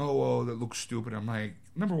going, "Oh, that looks stupid." I'm like,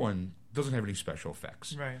 number one, doesn't have any special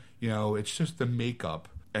effects, right? It's just the makeup.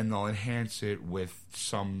 And they'll enhance it with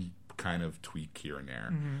some kind of tweak here and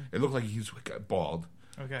there. Mm-hmm. It looked like he's bald.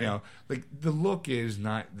 Okay. The look is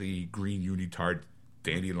not the green unitard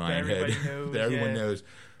dandelion head knows, that everyone knows.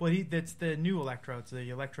 Well, that's the new Electro. It's the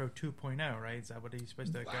Electro 2.0, right? Is that what he's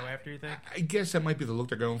supposed to go after, you think? I guess that might be the look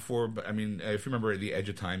they're going for. But, I mean, if you remember the Edge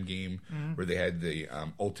of Time game where they had the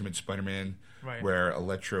Ultimate Spider-Man, where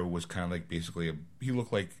Electro was kind of basically he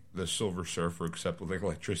looked like the Silver Surfer except with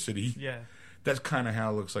electricity. Yeah. That's kind of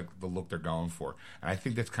how it looks like the look they're going for. And I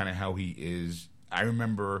think that's kind of how he is. I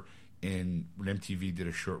remember when MTV did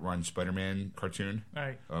a short-run Spider-Man cartoon.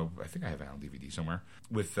 Right. I think I have it on DVD somewhere.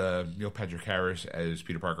 With Neil Patrick Harris as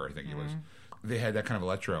Peter Parker, I think he was. They had that kind of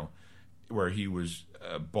Electro where he was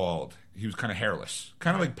bald. He was kind of hairless.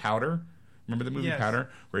 Kind of like Powder. Remember the movie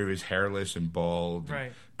Powder? Where he was hairless and bald.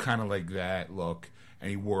 Right. Kind of like that look. And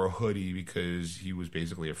he wore a hoodie because he was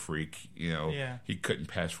basically a freak, He couldn't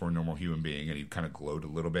pass for a normal human being, and he kind of glowed a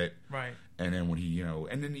little bit. Right. And then when he,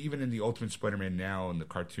 and then even in the Ultimate Spider-Man now, in the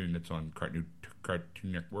cartoon that's on Cartoon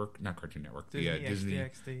Network, not Cartoon Network, Disney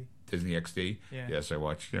XD. Disney XD. Yeah. Yes, I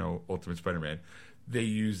watched, Ultimate Spider-Man. They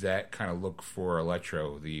use that kind of look for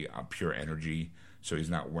Electro, the pure energy. So he's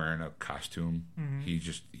not wearing a costume. Mm-hmm. He's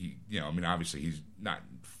just, obviously he's not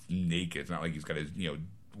naked. It's not like he's got his,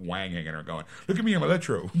 wang hanging or going, look at me, I'm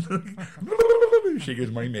Electro. Shake his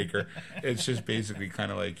moneymaker. It's just basically kind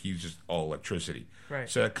of like he's just all electricity. Right.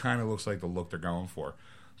 So it kind of looks like the look they're going for.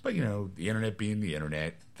 But, the internet being the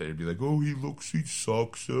internet, they'd be like, oh, he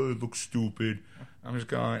sucks, it looks stupid. I'm just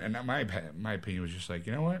going, and my opinion was just like,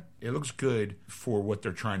 you know what? It looks good for what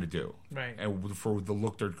they're trying to do. Right. And for the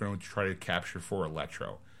look they're going to try to capture for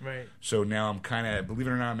Electro. Right. So now I'm kind of, believe it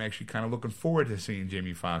or not, I'm actually kind of looking forward to seeing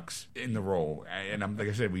Jamie Foxx in the role. And I'm, like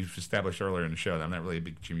I said, we've established earlier in the show that I'm not really a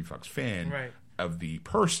big Jamie Foxx fan of the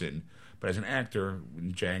person, but as an actor,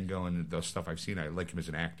 in Django and the stuff I've seen, I like him as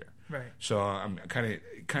an actor. Right. So I'm kind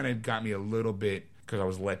of got me a little bit, because I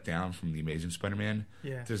was let down from The Amazing Spider-Man.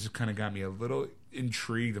 Yeah. This has kind of got me a little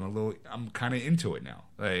intrigued and I'm kind of into it now.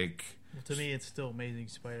 Well, to me, it's still Amazing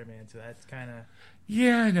Spider-Man, so that's kind of...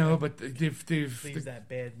 Yeah, I know, but they've leaves that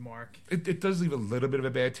bad mark. It does leave a little bit of a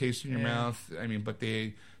bad taste in your mouth. I mean, but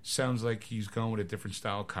sounds like he's going with a different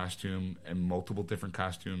style costume and multiple different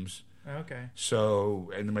costumes. Okay. So,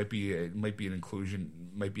 and it might be an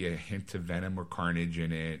inclusion, might be a hint of Venom or Carnage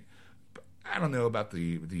in it. But I don't know about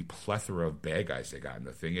the plethora of bad guys they got in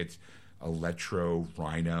the thing. It's Electro,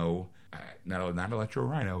 Rhino, not Electro,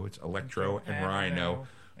 Rhino. It's Electro and Rhino.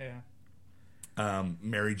 Yeah.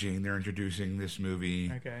 Mary Jane, they're introducing this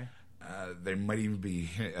movie. Okay. There might even be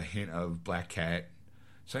a hint of Black Cat.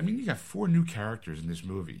 So, I mean, you got 4 new characters in this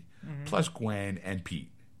movie, plus Gwen and Pete.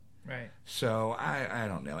 Right. So, I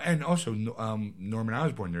don't know. And also, Norman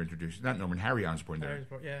Osborn, they're introducing. Not Norman, Harry Osborn.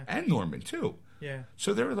 And Norman, too. Yeah.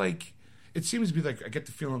 So, they're it seems to be I get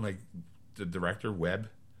the feeling like the director, Webb,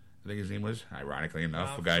 I think his name was, ironically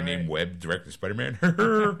enough, a guy named Webb directed Spider-Man.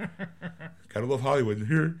 Gotta love Hollywood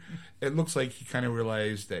here. it looks like he kind of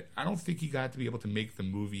realized that I don't think he got to be able to make the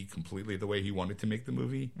movie completely the way he wanted to make the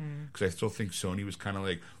movie. Because I still think Sony was kind of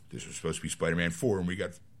like, this was supposed to be Spider-Man 4, and we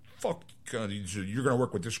got, fuck, you're going to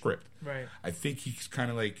work with this script. Right. I think he's kind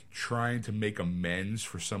of like trying to make amends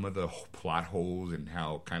for some of the plot holes and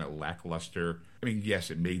how kind of lackluster. I mean, yes,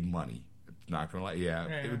 it made money. Not going to lie,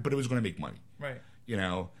 yeah. But it was going to make money. Right. You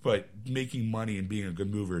know, but making money and being a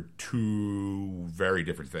good movie are two very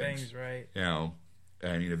different things. Right. You know,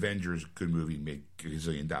 I mean, Avengers, good movie, made a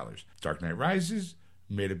gazillion dollars. Dark Knight Rises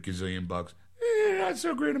made a gazillion bucks. Not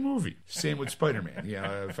so great a movie. Same with Spider-Man. You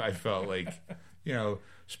know, I felt like, you know,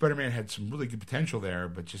 Spider-Man had some really good potential there,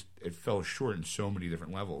 but just it fell short in so many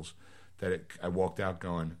different levels that I walked out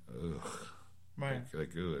going, ugh. Right.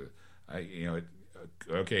 Like ugh.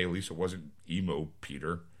 Okay, at least it wasn't emo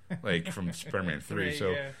Peter, like from Spider-Man 3, Right,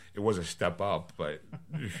 so yeah. it was a step up, but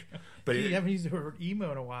You haven't used the word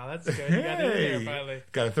emo in a while. That's good. You got it in there finally.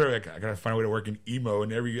 Gotta throw it. I gotta find a way to work in emo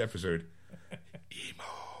in every episode. Emo.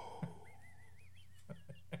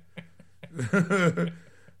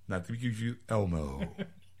 Not to give you Elmo.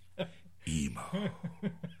 Emo.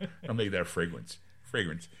 I'll make that a fragrance.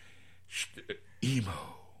 Emo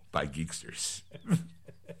by Geeksters.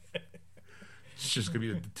 It's just gonna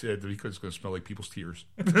be because it's gonna smell like people's tears.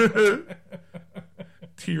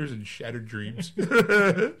 Tears and shattered dreams.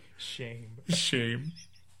 Shame. Shame.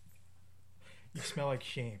 You smell like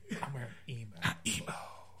shame. I'm wearing emo. Emo.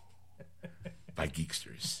 By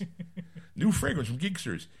Geeksters. New fragrance from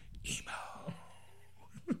Geeksters. Emo.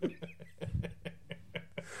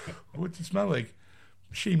 What's it smell like?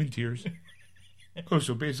 Shame and tears. Oh,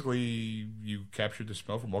 so basically you captured the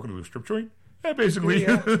smell from walking to a strip joint? Yeah, basically.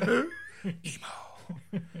 Yeah.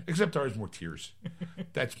 Emo. Except ours more tears.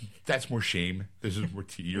 That's more shame. This is more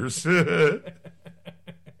tears.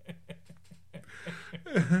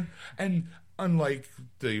 And unlike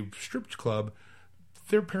the strip club,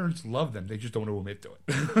 their parents love them. They just don't want to admit to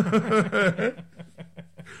it.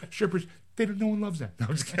 Strippers, no one loves them. No,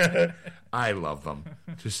 I'm just kidding. I love them.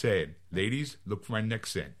 Just saying. Ladies, look for my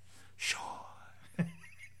next scent. Sean.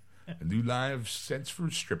 A new line of scents for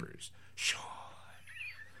strippers. Sean.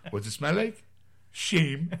 What's it smell like?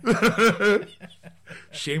 Shame.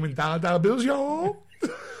 Shame and dollar bills, y'all.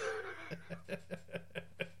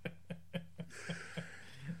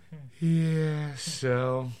 Yeah,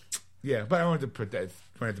 so yeah, but I wanted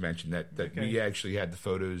to mention that Okay. we actually had the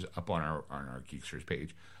photos up on our Geeksters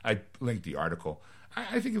page. I linked the article.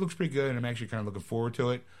 I think it looks pretty good, and I'm actually kind of looking forward to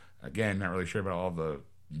it. Again, not really sure about all the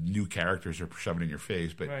new characters they're shoving in your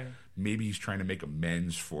face, but Right. maybe he's trying to make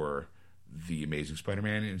amends for the Amazing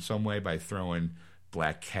Spider-Man in some way by throwing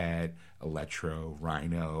Black Cat, Electro,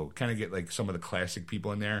 Rhino, kind of get like some of the classic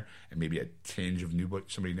people in there, and maybe a tinge of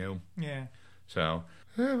somebody new. Yeah. So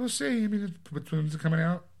we'll see. I mean, when's it coming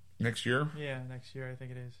out? Next year? Yeah, next year I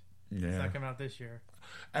think it is. Yeah. It's not coming out this year.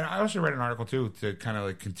 And I also read an article too to kind of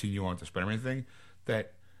like continue on with the Spider-Man thing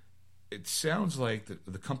that it sounds like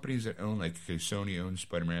the companies that own, like, okay, Sony owns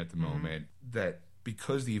Spider-Man at the moment, that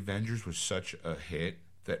because the Avengers was such a hit,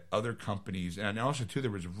 that other companies, and also too,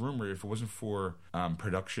 there was a rumor if it wasn't for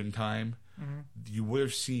production time, you would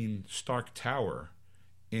have seen Stark Tower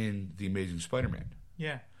in the Amazing Spider-Man.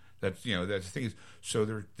 Yeah. That's the thing is, so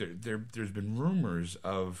there's been rumors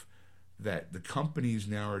of that the companies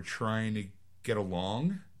now are trying to get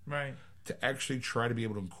along, Right. to actually try to be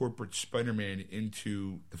able to incorporate Spider-Man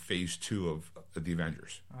into the phase 2 of the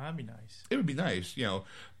Avengers. Oh, that'd be nice. It would be nice,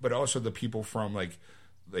 but also the people from like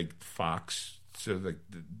Fox, so like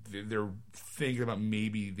they're thinking about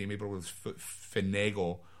maybe they may be able to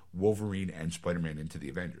finagle Wolverine and Spider-Man into the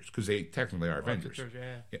Avengers, because they technically are Avengers.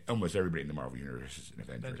 Yeah. Almost everybody in the Marvel Universe is an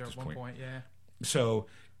Avenger at this at one point, yeah. So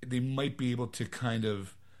they might be able to kind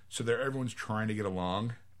of, so everyone's trying to get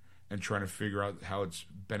along and trying to figure out how it's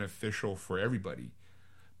beneficial for everybody.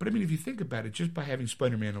 But I mean, if you think about it, just by having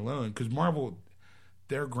Spider-Man alone, because Marvel,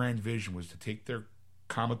 their grand vision was to take their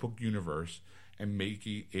comic book universe and make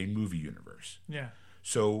a movie universe. Yeah.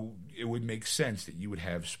 So it would make sense that you would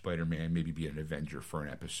have Spider-Man maybe be an Avenger for an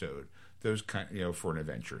episode. Those kind, for an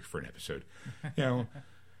adventure, for an episode.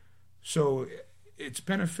 So it's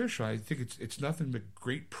beneficial. I think it's nothing but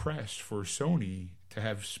great press for Sony to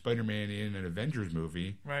have Spider-Man in an Avengers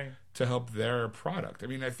movie, Right. to help their product. I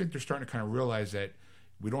mean, I think they're starting to kind of realize that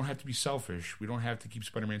we don't have to be selfish. We don't have to keep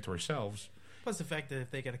Spider-Man to ourselves. Plus the fact that if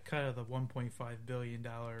they get a cut of the $1.5 billion,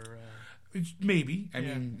 Maybe. I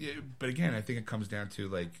Yeah. mean, but again, I think it comes down to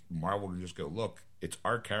like Marvel can just go, look, it's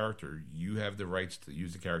our character. You have the rights to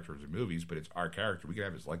use the character in movies, but it's our character. We can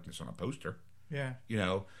have his likeness on a poster, yeah,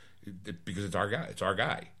 because it's our guy. It's our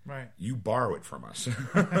guy. right. You borrow it from us,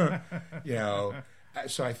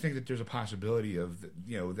 So I think that there's a possibility of,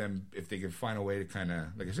 them, if they can find a way to kind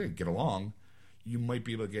of, like I said, get along, you might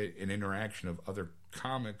be able to get an interaction of other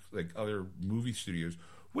comics, like other movie studios,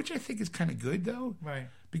 which I think is kind of good, though. Right.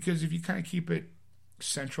 Because if you kind of keep it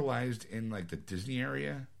centralized in, like, the Disney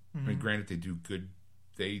area, I mean, granted, they do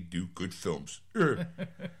good films.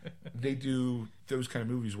 They do those kind of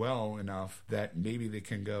movies well enough that maybe they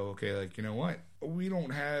can go, okay, like, you know what? We don't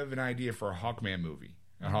have an idea for a Hawkman movie,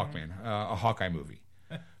 a Hawkeye movie.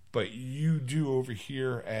 But you do over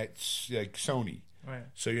here at, like, Sony. Right.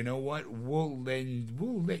 So you know what? We'll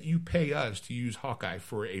let you pay us to use Hawkeye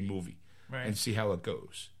for a movie and see how it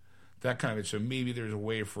goes. That kind of it. So maybe there's a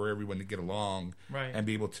way for everyone to get along and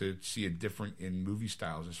be able to see a different in movie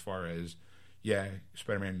styles as far as,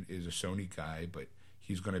 Spider-Man is a Sony guy, but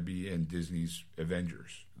he's going to be in Disney's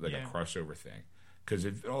Avengers, like a crossover thing. Because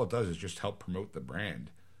all it does is just help promote the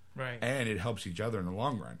brand. Right. And it helps each other in the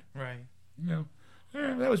long run. Right.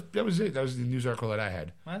 That was it. That was the news article that I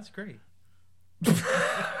had. Well, that's great.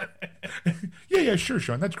 Yeah, sure,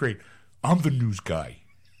 Sean. That's great. I'm the news guy.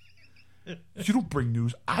 You don't bring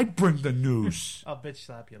news. I bring the news. I'll bitch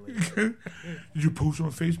slap you later. Did you post it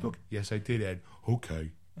on Facebook? Yes, I did, Ed.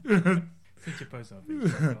 Okay. Since you post on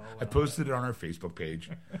Facebook, I posted it on our Facebook page.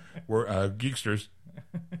 We're Geeksters.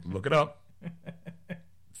 Look it up.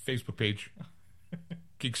 Facebook page.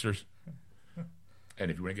 Geeksters.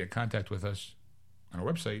 And if you want to get in contact with us on our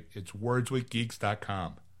website, it's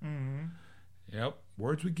wordswithgeeks.com. Mm-hmm. Yep,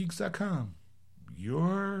 wordswithgeeks.com.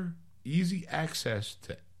 Your easy access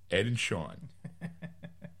to Ed and Sean.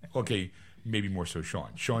 Okay, maybe more so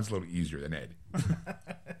Sean. Sean's a little easier than Ed.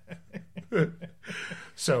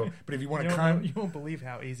 So, but if you want to you won't believe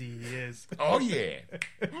how easy he is. Oh, yeah.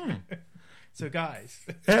 So, guys.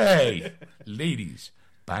 Hey, ladies,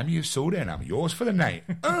 buy me a soda and I'm yours for the night.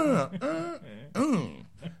 If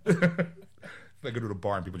I go to the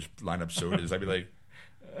bar and people just line up sodas, I'd be like,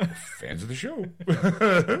 fans of the show.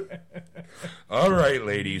 All right,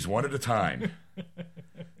 ladies, one at a time.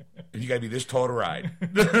 And you got to be this tall to ride.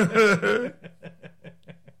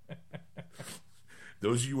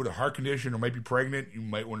 Those of you with a heart condition or might be pregnant, you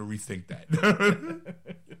might want to rethink that.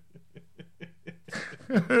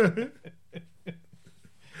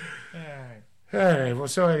 All right. Well,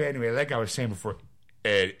 so anyway, like I was saying before,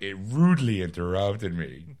 Ed, it rudely interrupted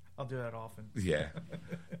me. I'll do that often. Yeah.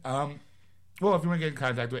 Well, if you want to get in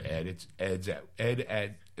contact with Ed, it's Ed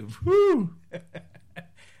at whoo.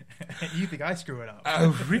 You think I screw it up?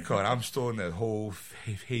 Rico, and I'm still in that whole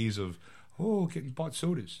haze of getting bought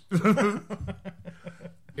sodas.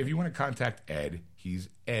 If you want to contact Ed, he's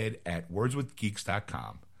Ed at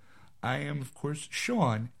wordswithgeeks.com. I am, of course,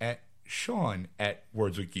 Sean at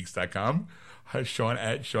wordswithgeeks.com. Sean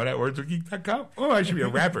at wordswithgeeks.com. Oh, I should be a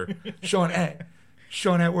rapper. Sean at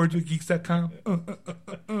wordswithgeeks.com.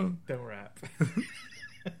 Don't rap.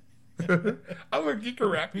 I'm a geeker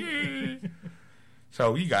rap.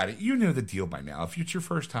 So you got it. You know the deal by now. If it's your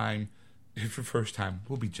first time,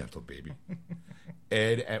 we'll be gentle, baby.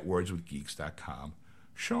 Ed at wordswithgeeks.com.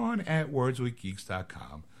 Sean at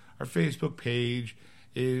wordswithgeeks.com. Our Facebook page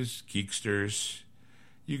is Geeksters.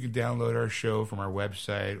 You can download our show from our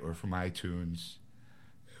website or from iTunes.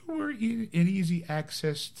 We're in easy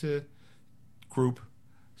access to group.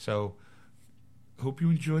 So hope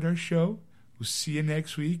you enjoyed our show. We'll see you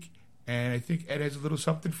next week. And I think Ed has a little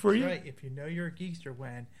something for you. That's right. If you know you're a geekster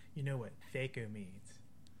when you know what FACO means.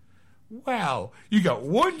 Wow. You got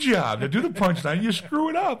one job to do the punchline. You screw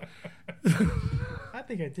it up. I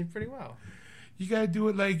think I did pretty well. You got to do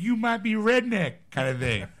it like you might be redneck kind of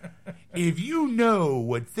thing. If you know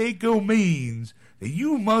what FACO means, then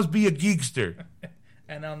you must be a geekster.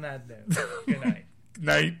 And on that note, good night.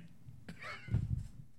 Night.